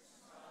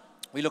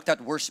 We looked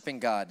at worshiping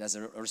God as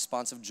a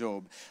response of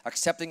Job,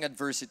 accepting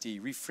adversity,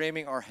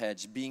 reframing our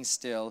hedge, being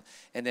still,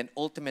 and then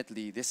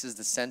ultimately, this is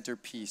the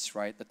centerpiece,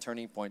 right? The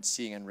turning point,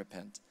 seeing and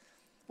repent.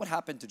 What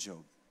happened to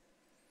Job?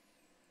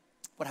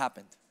 What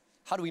happened?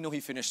 How do we know he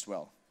finished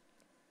well?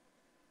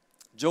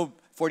 Job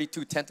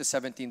 42,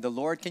 10-17. The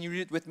Lord, can you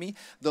read it with me?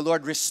 The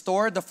Lord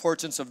restored the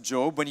fortunes of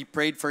Job when he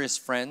prayed for his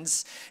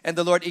friends. And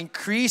the Lord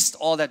increased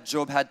all that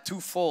Job had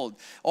twofold.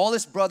 All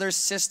his brothers,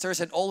 sisters,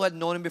 and all who had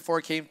known him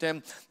before came to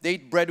him. They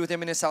ate bread with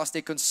him in his house.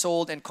 They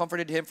consoled and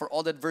comforted him for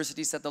all the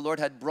adversities that the Lord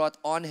had brought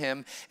on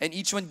him. And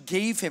each one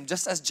gave him,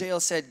 just as Jael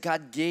said,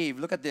 God gave.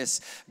 Look at this.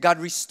 God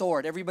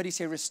restored. Everybody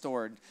say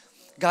restored.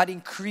 God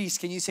increased.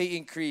 Can you say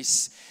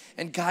increase?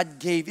 And God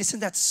gave.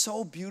 Isn't that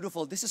so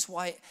beautiful? This is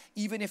why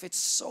even if it's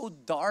so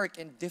dark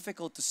and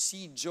difficult to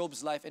see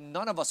Job's life, and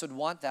none of us would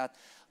want that,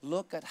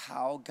 look at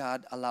how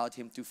God allowed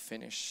him to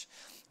finish.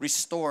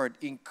 Restored,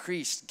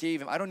 increased,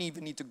 gave him. I don't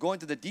even need to go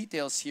into the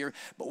details here,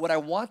 but what I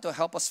want to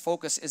help us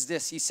focus is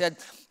this. He said,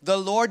 the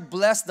Lord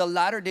blessed the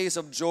latter days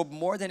of Job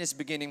more than his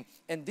beginning.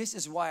 And this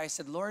is why I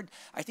said, Lord,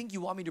 I think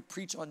you want me to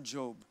preach on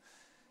Job.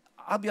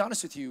 I'll be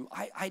honest with you,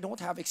 I don't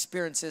have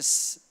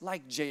experiences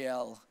like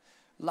JL,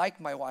 like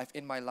my wife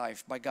in my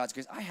life, by God's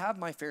grace. I have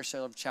my fair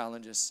share of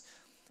challenges,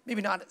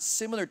 maybe not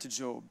similar to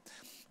Job.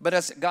 But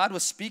as God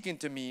was speaking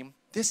to me,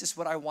 this is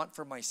what I want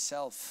for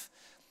myself.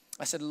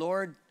 I said,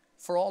 Lord,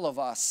 for all of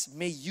us,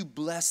 may you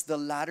bless the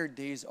latter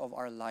days of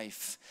our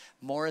life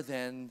more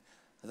than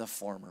the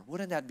former.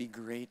 Wouldn't that be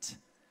great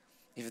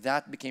if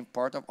that became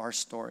part of our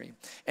story?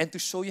 And to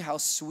show you how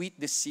sweet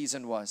this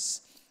season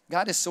was,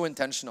 God is so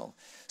intentional.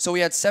 So we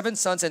had 7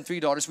 sons and 3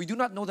 daughters. We do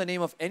not know the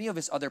name of any of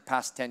his other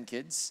past 10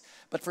 kids,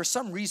 but for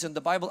some reason,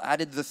 the Bible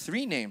added the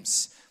 3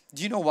 names.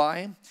 Do you know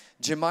why?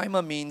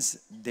 Jemima means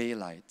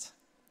daylight.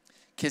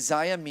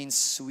 Keziah means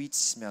sweet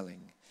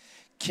smelling.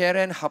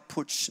 Keren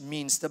Hapuch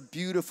means the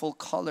beautiful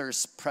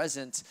colors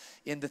present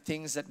in the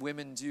things that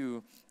women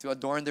do to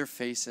adorn their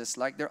faces,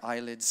 like their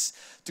eyelids,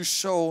 to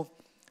show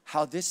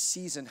how this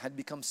season had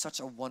become such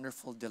a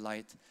wonderful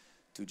delight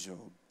to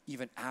Job,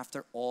 even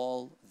after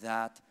all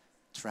that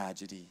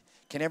tragedy.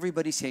 Can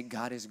everybody say,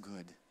 God is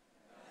good?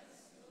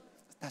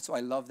 That's why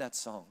I love that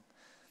song.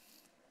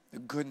 The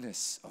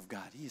goodness of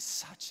God. He is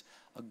such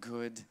a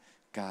good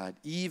God.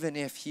 Even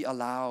if he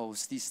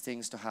allows these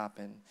things to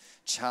happen,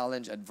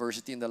 challenge,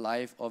 adversity in the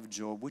life of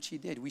Job, which he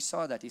did. We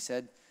saw that. He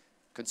said,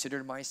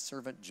 consider my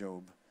servant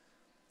Job.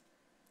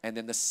 And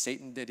then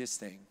Satan did his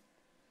thing.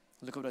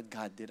 Look at what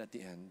God did at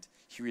the end.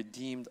 He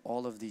redeemed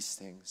all of these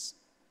things.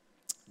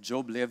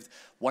 Job lived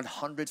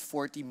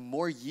 140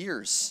 more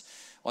years.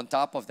 On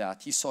top of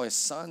that, he saw his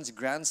sons,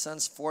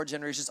 grandsons, 4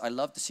 generations. I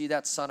love to see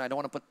that, son. I don't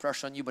want to put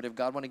pressure on you, but if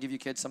God want to give you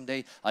kids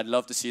someday, I'd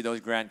love to see those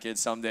grandkids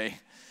someday.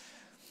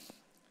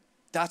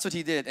 That's what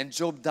he did. And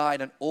Job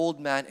died an old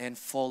man and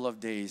full of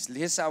days.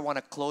 Lisa, I want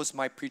to close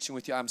my preaching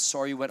with you. I'm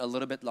sorry you went a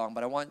little bit long,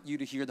 but I want you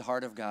to hear the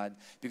heart of God,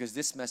 because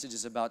this message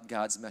is about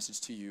God's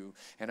message to you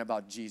and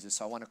about Jesus.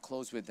 So I want to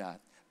close with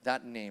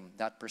that name,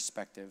 that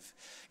perspective.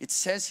 It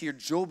says here,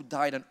 Job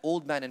died an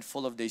old man and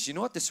full of days. You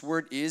know what this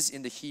word is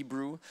in the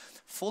Hebrew?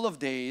 Full of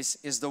days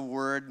is the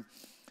word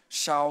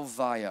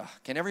shalvaya.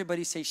 Can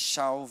everybody say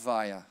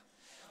shalvaya?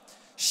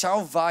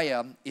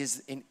 Shalvaya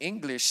is in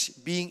English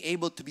being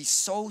able to be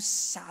so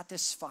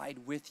satisfied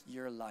with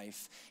your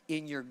life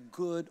in your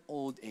good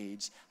old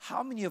age.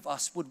 How many of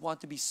us would want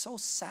to be so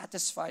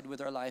satisfied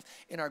with our life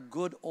in our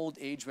good old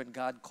age when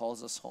God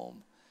calls us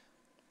home?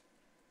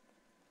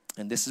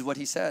 And this is what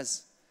he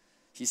says.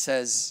 He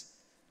says,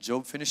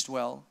 Job finished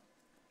well.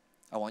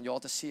 I want you all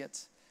to see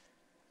it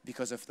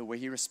because of the way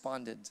he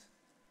responded.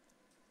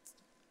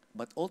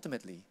 But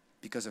ultimately,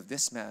 because of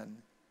this man,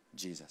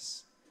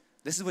 Jesus.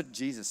 This is what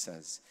Jesus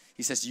says.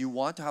 He says, you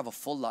want to have a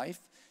full life?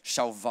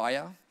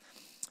 Shalvaya.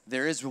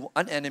 There is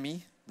an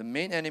enemy. The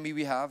main enemy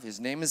we have, his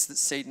name is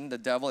Satan, the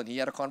devil, and he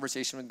had a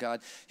conversation with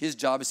God. His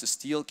job is to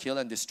steal, kill,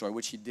 and destroy,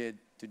 which he did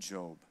to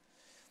Job.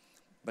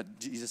 But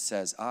Jesus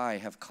says, I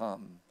have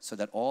come so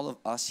that all of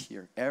us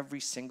here, every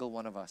single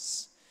one of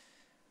us,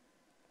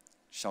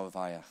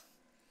 Shalvaya,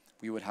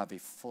 we would have a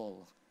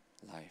full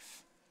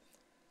life.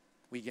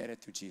 We get it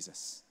through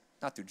Jesus.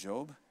 Not through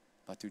Job,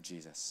 but through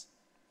Jesus.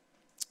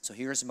 So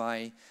here's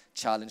my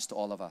challenge to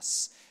all of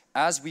us.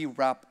 As we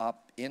wrap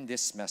up in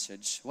this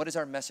message, what is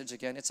our message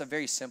again? It's a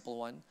very simple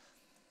one.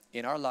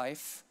 In our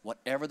life,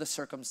 whatever the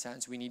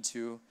circumstance, we need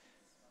to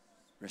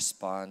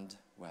respond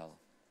well.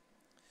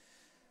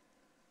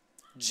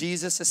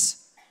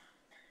 Jesus'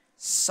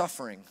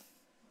 suffering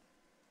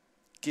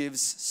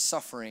gives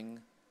suffering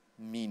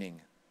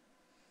meaning.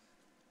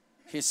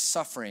 His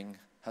suffering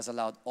has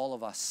allowed all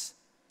of us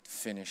to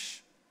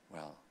finish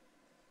well.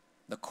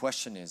 The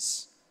question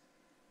is,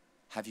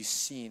 have you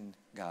seen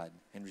God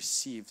and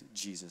received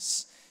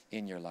Jesus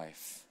in your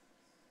life?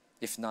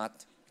 If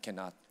not, we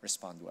cannot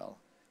respond well.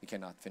 We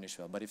cannot finish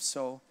well. But if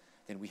so,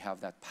 then we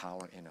have that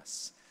power in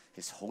us.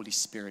 His Holy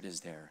Spirit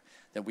is there,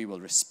 that we will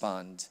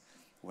respond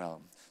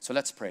well. So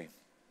let's pray.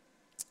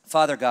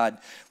 Father God,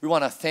 we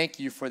want to thank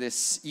you for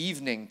this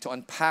evening to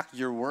unpack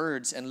your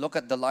words and look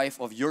at the life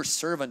of your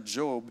servant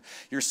Job,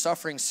 your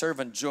suffering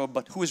servant Job,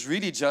 but who is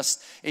really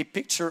just a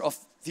picture of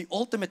the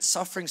ultimate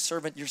suffering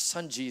servant, your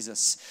son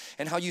Jesus,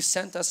 and how you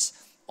sent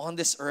us on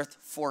this earth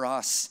for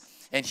us.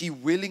 And he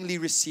willingly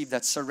received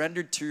that,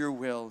 surrendered to your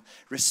will,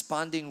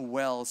 responding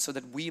well so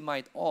that we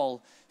might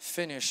all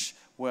finish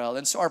well.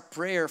 And so our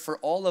prayer for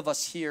all of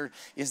us here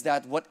is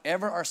that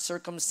whatever our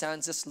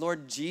circumstances,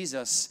 Lord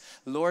Jesus,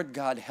 Lord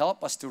God,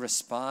 help us to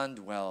respond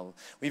well.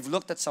 We've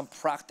looked at some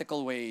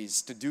practical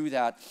ways to do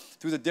that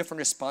through the different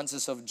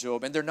responses of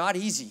Job, and they're not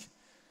easy.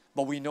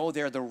 But we know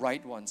they're the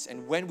right ones.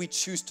 And when we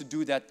choose to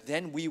do that,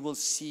 then we will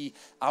see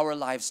our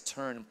lives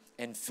turn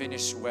and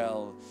finish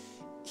well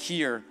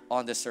here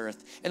on this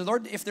earth. And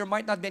Lord, if there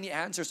might not be any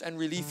answers and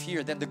relief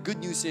here, then the good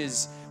news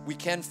is we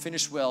can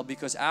finish well,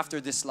 because after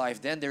this life,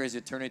 then there is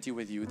eternity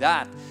with you.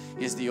 That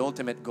is the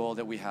ultimate goal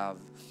that we have.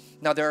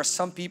 Now, there are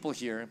some people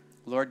here,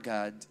 Lord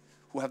God,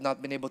 who have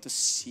not been able to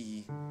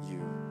see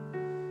you.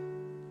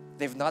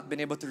 They've not been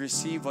able to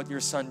receive what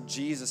your son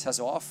Jesus has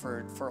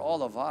offered for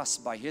all of us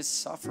by his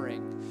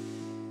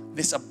suffering.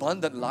 This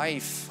abundant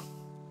life,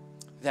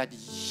 that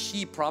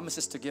He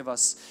promises to give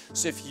us.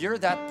 So if you're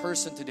that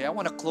person today, I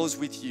want to close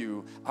with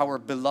you, our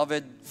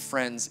beloved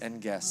friends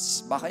and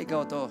guests. Baka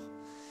ikaw to.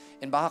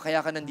 And baka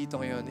kaya ka nandito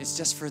ngayon. It's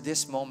just for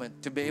this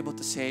moment to be able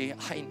to say,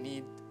 I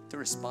need to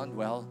respond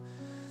well.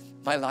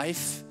 My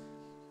life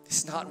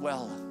is not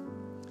well.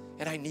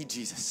 And I need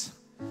Jesus.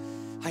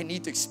 I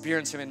need to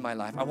experience Him in my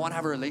life. I want to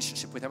have a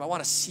relationship with Him. I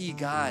want to see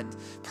God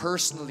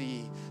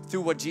personally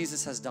through what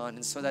Jesus has done.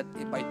 And so that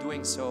by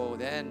doing so,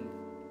 then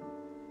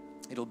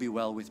it'll be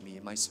well with me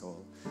in my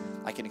soul.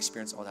 I can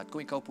experience all that.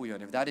 Kung ikaw po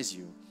yun, if that is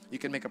you, you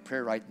can make a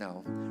prayer right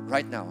now.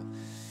 Right now.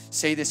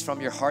 Say this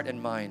from your heart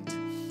and mind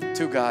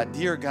to God.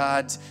 Dear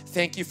God,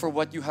 thank you for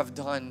what you have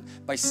done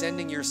by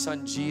sending your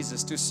Son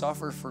Jesus to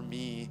suffer for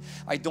me.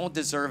 I don't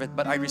deserve it,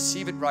 but I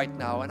receive it right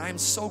now. And I am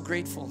so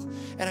grateful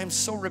and I'm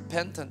so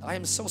repentant. I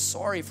am so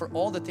sorry for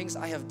all the things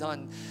I have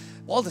done.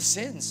 All the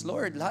sins,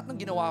 Lord, lahat ng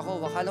ginawa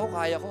ko, akala ko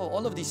kaya ko,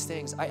 all of these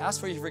things. I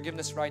ask for your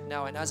forgiveness right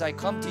now. And as I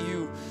come to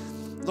you,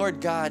 Lord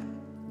God,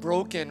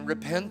 broken,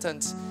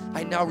 repentant,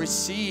 I now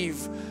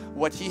receive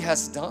what He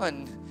has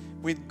done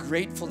with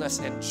gratefulness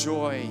and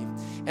joy.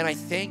 And I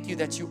thank you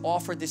that you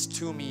offered this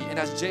to me. And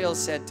as JL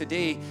said,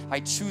 today I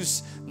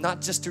choose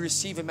not just to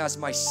receive Him as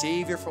my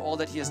Savior for all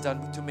that He has done,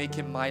 but to make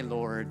Him my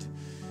Lord.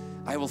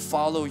 I will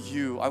follow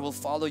you. I will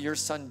follow your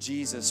Son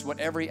Jesus.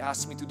 Whatever He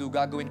asks me to do,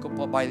 gagawin ko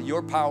po by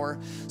your power.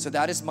 So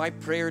that is my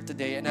prayer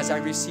today. And as I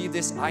receive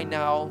this, I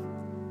now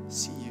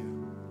see you.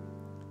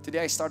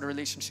 Today I start a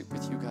relationship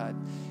with you, God.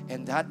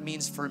 And that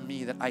means for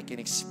me that I can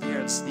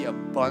experience the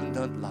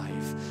abundant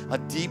life, a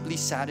deeply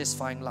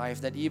satisfying life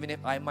that even if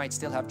I might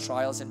still have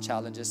trials and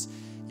challenges,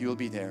 you will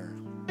be there.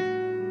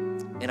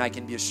 And I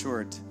can be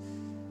assured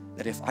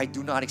that if I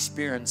do not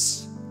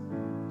experience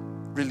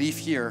relief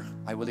here,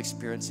 I will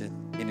experience it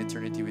in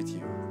eternity with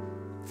you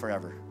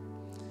forever.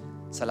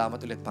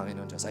 Salamat ulit,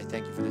 Panginoon Diyos. I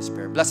thank you for this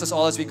prayer. Bless us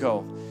all as we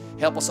go.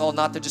 Help us all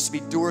not to just be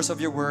doers of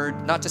your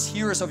word, not just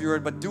hearers of your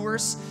word, but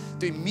doers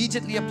to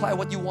immediately apply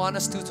what you want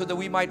us to so that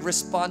we might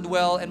respond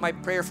well. And my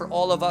prayer for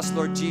all of us,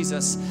 Lord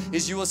Jesus,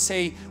 is you will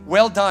say,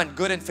 well done,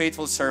 good and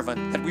faithful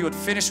servant, that we would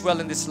finish well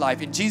in this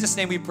life. In Jesus'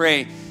 name we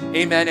pray.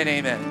 Amen and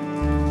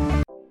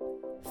amen.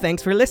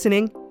 Thanks for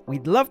listening.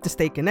 We'd love to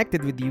stay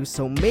connected with you,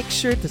 so make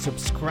sure to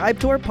subscribe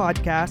to our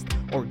podcast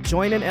or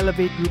join an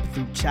Elevate group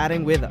through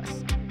chatting with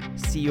us.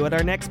 See you at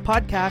our next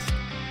podcast.